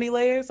too many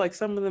layers. Like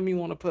some of them you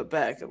want to put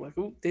back. I'm like,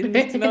 ooh, didn't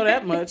need to know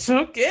that much.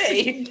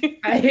 Okay.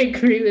 I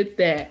agree with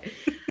that.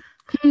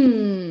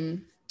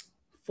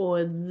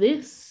 For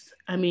this,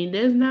 I mean,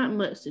 there's not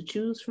much to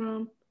choose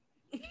from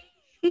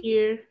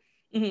here.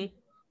 Mm-hmm.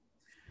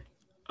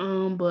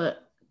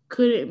 But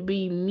could it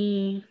be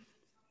me?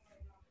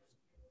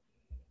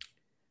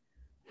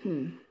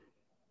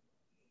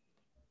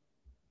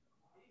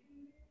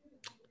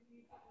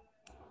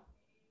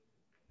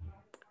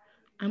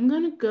 I'm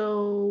gonna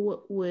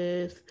go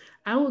with.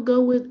 I would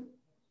go with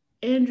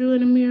Andrew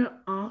and Amir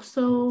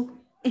also,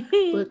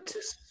 but to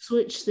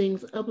switch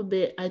things up a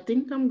bit, I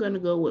think I'm gonna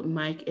go with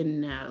Mike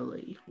and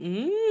Natalie.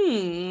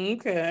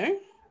 Okay.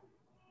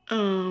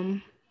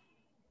 Um,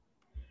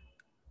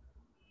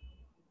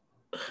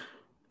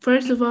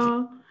 First of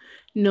all,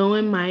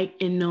 knowing Mike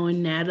and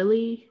knowing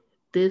Natalie,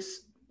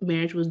 this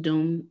marriage was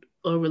doomed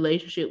or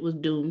relationship was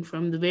doomed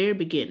from the very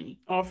beginning.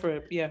 Off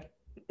rip, yeah.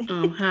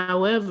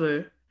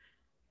 However,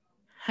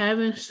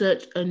 having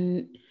such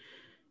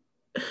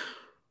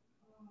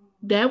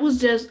that was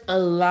just a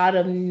lot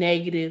of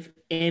negative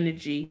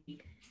energy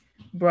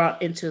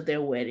brought into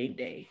their wedding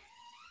day.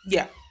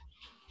 Yeah.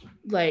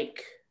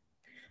 Like,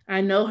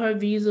 I know her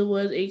visa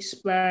was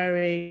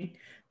expiring.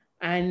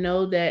 I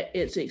know that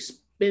it's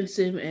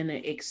expensive and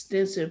an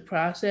extensive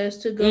process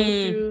to go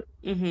through,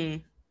 Mm-hmm.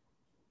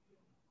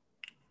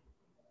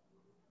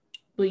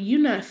 but you're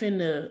not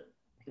finna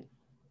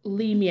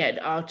leave me at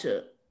the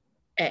altar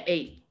at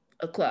 8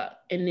 o'clock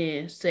and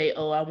then say,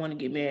 "Oh, I want to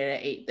get married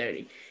at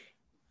 8:30."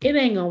 It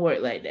ain't gonna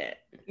work like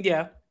that.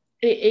 Yeah.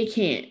 It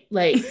can't.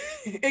 Like,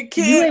 It you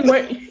can't. ain't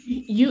work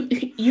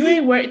you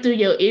ain't worked through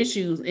your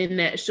issues in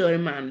that short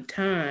amount of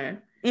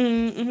time.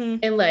 Mm-hmm.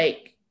 And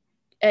like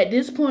at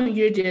this point,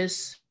 you're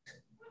just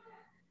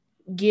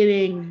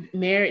getting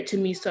married to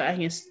me so I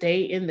can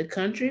stay in the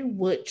country,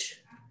 which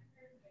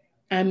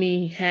I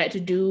mean had to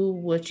do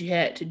what you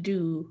had to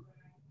do.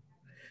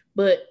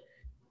 But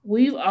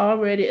we've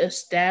already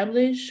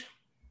established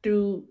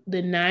through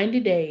the 90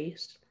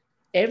 days,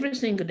 every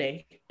single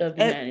day of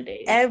the 90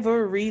 days,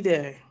 Every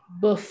day.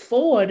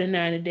 before the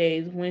 90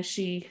 days when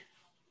she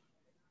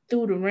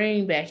threw the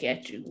ring back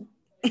at you.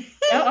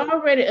 Y'all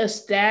already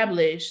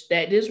established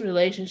that this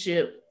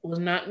relationship was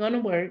not going to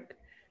work,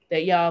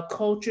 that y'all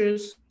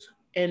cultures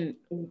and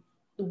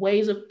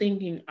ways of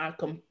thinking are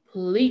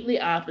completely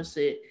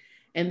opposite,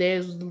 and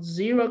there's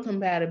zero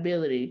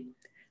compatibility.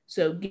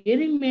 So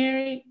getting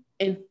married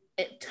and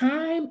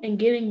time and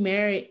getting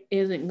married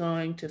isn't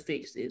going to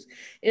fix this.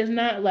 It's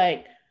not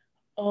like,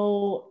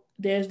 oh,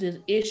 there's this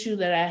issue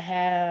that I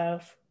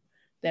have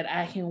that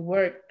I can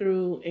work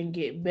through and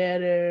get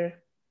better.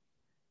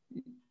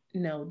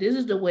 No, this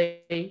is the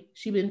way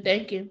she been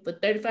thinking for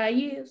 35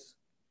 years.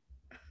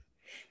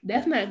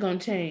 That's not gonna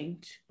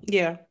change.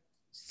 Yeah.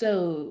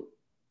 So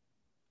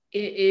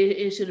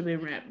it should have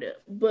been wrapped up.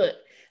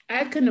 But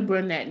I couldn't have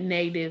brought that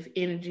negative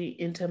energy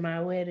into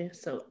my wedding,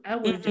 so I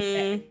would have just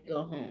had to Mm-hmm.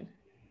 go home.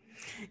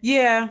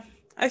 Yeah.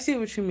 I see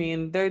what you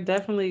mean. They're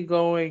definitely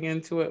going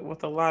into it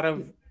with a lot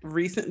of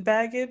recent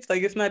baggage.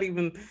 Like it's not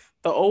even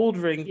the old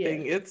ring Yeah,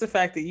 thing. It's the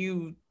fact that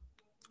you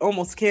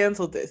almost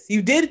canceled this.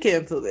 You did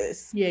cancel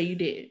this. yeah, you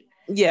did.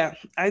 Yeah.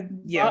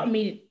 Yeah. Bought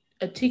me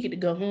a ticket to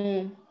go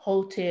home,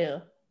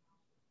 hotel,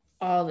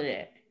 all of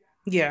that,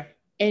 Yeah.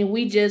 and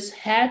we just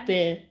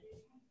happened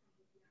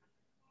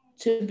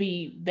to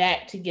be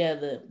back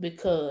together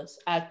because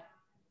I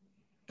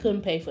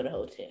couldn't pay for the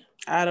hotel.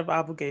 Out of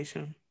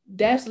obligation.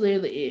 That's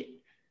literally it.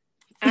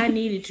 I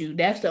needed you.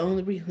 That's the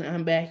only reason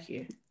I'm back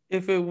here.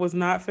 If it was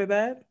not for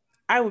that,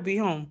 I would be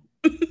home.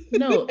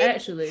 No,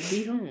 actually,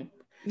 be home.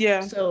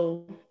 Yeah.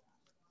 So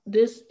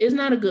this is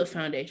not a good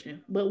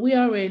foundation, but we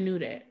already knew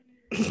that.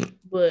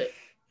 But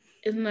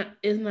it's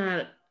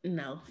not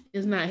no,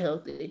 it's not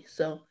healthy.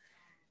 So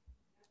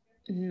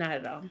not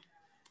at all.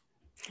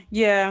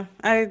 Yeah.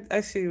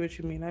 I see what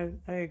you mean.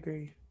 I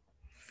agree.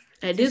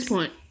 At this Just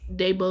point,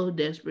 they both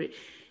desperate.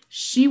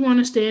 She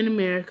wanna stay in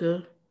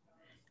America.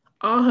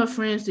 All her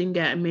friends didn't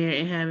got married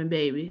and having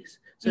babies.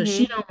 So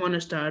she mm-hmm. don't want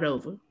to start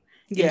over. And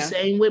Yeah.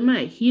 same with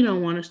Mike. He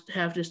don't want to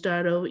have to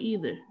start over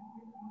either.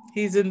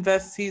 He's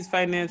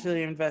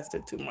financially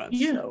invested too much.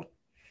 Yeah. So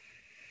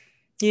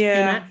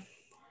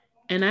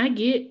And yeah. I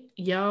get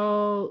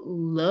y'all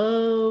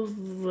love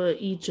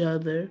each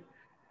other,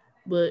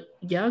 but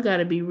y'all got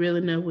to be real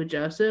enough with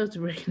yourselves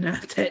to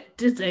recognize that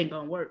this ain't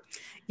gonna work.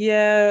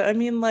 Yeah. I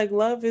mean, like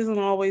love isn't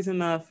always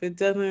enough. It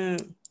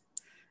doesn't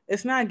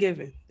it's not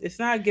given. It's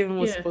not given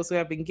what's Yeah, supposed to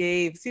have been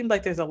gave. Seems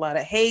like there's a lot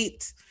of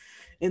hate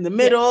in the yeah,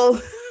 middle.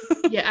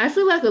 yeah. I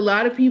feel like a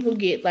lot of people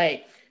get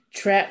like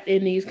trapped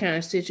in these kind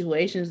of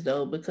situations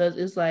though, because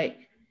it's like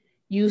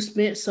you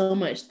spent so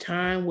much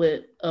time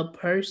with a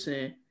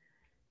person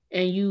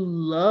and you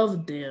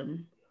love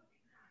them,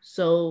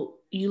 so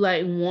you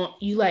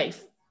like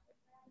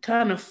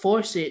trying to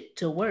force it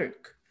to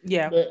work,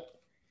 Yeah. but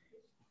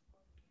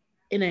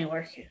it ain't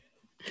working.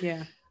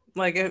 Yeah.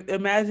 Like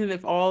imagine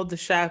if all the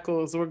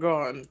shackles were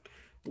gone.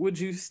 Would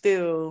you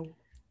still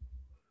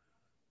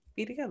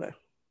be together?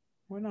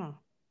 Or not?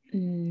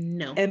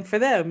 No, And for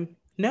them,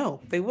 no,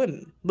 they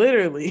wouldn't.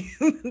 Literally,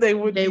 they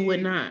would they would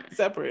be not.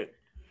 separate.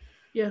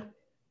 Yeah,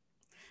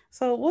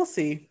 So we'll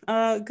see.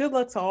 Good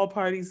luck to all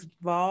parties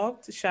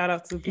involved. Shout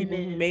out to the people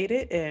who amen. made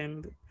it,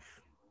 and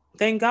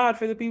thank God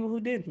for the people who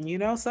didn't. You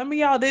know, some of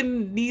y'all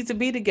didn't need to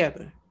be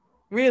together,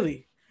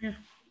 really. Yeah,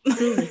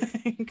 truly.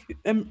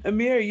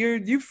 Amir,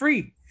 you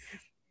free.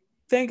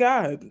 Thank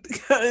God,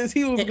 because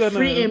he was And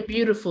free gonna. and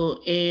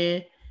beautiful,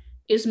 and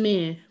it's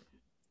men.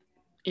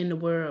 in the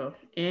world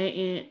and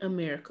in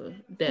America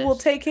that will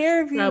take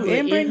care of you and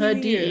bring in her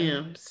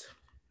DMs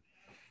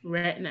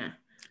right now.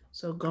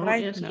 So go and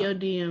answer your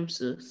DMs,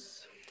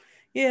 sis.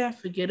 Yeah.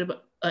 Forget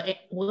about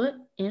what?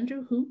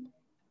 Andrew? Who?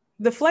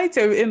 The flights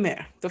are in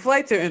there.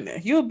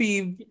 You'll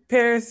be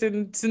Paris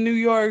and to New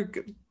York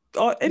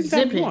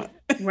anytime you want.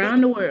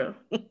 Around the world.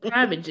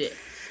 Private jet.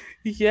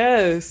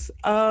 Yes.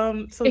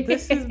 So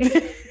this has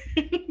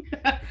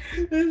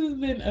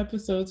been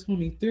episode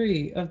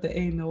 23 of the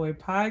Ain't No Way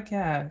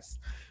podcast.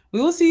 We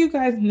will see you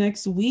guys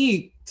next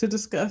week to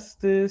discuss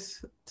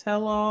this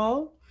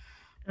tell-all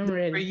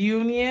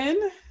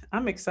reunion.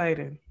 I'm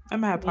excited.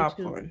 I'm gonna have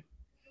popcorn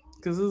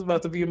because this is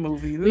about to be a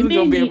movie. We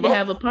may need to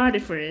have a party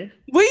friend.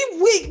 We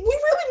really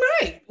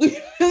might. We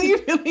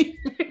really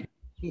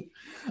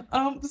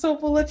might. So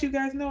we'll let you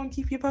guys know and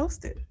keep you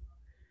posted.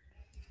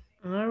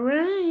 All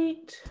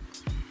right.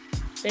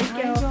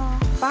 Thank y'all.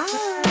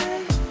 Bye.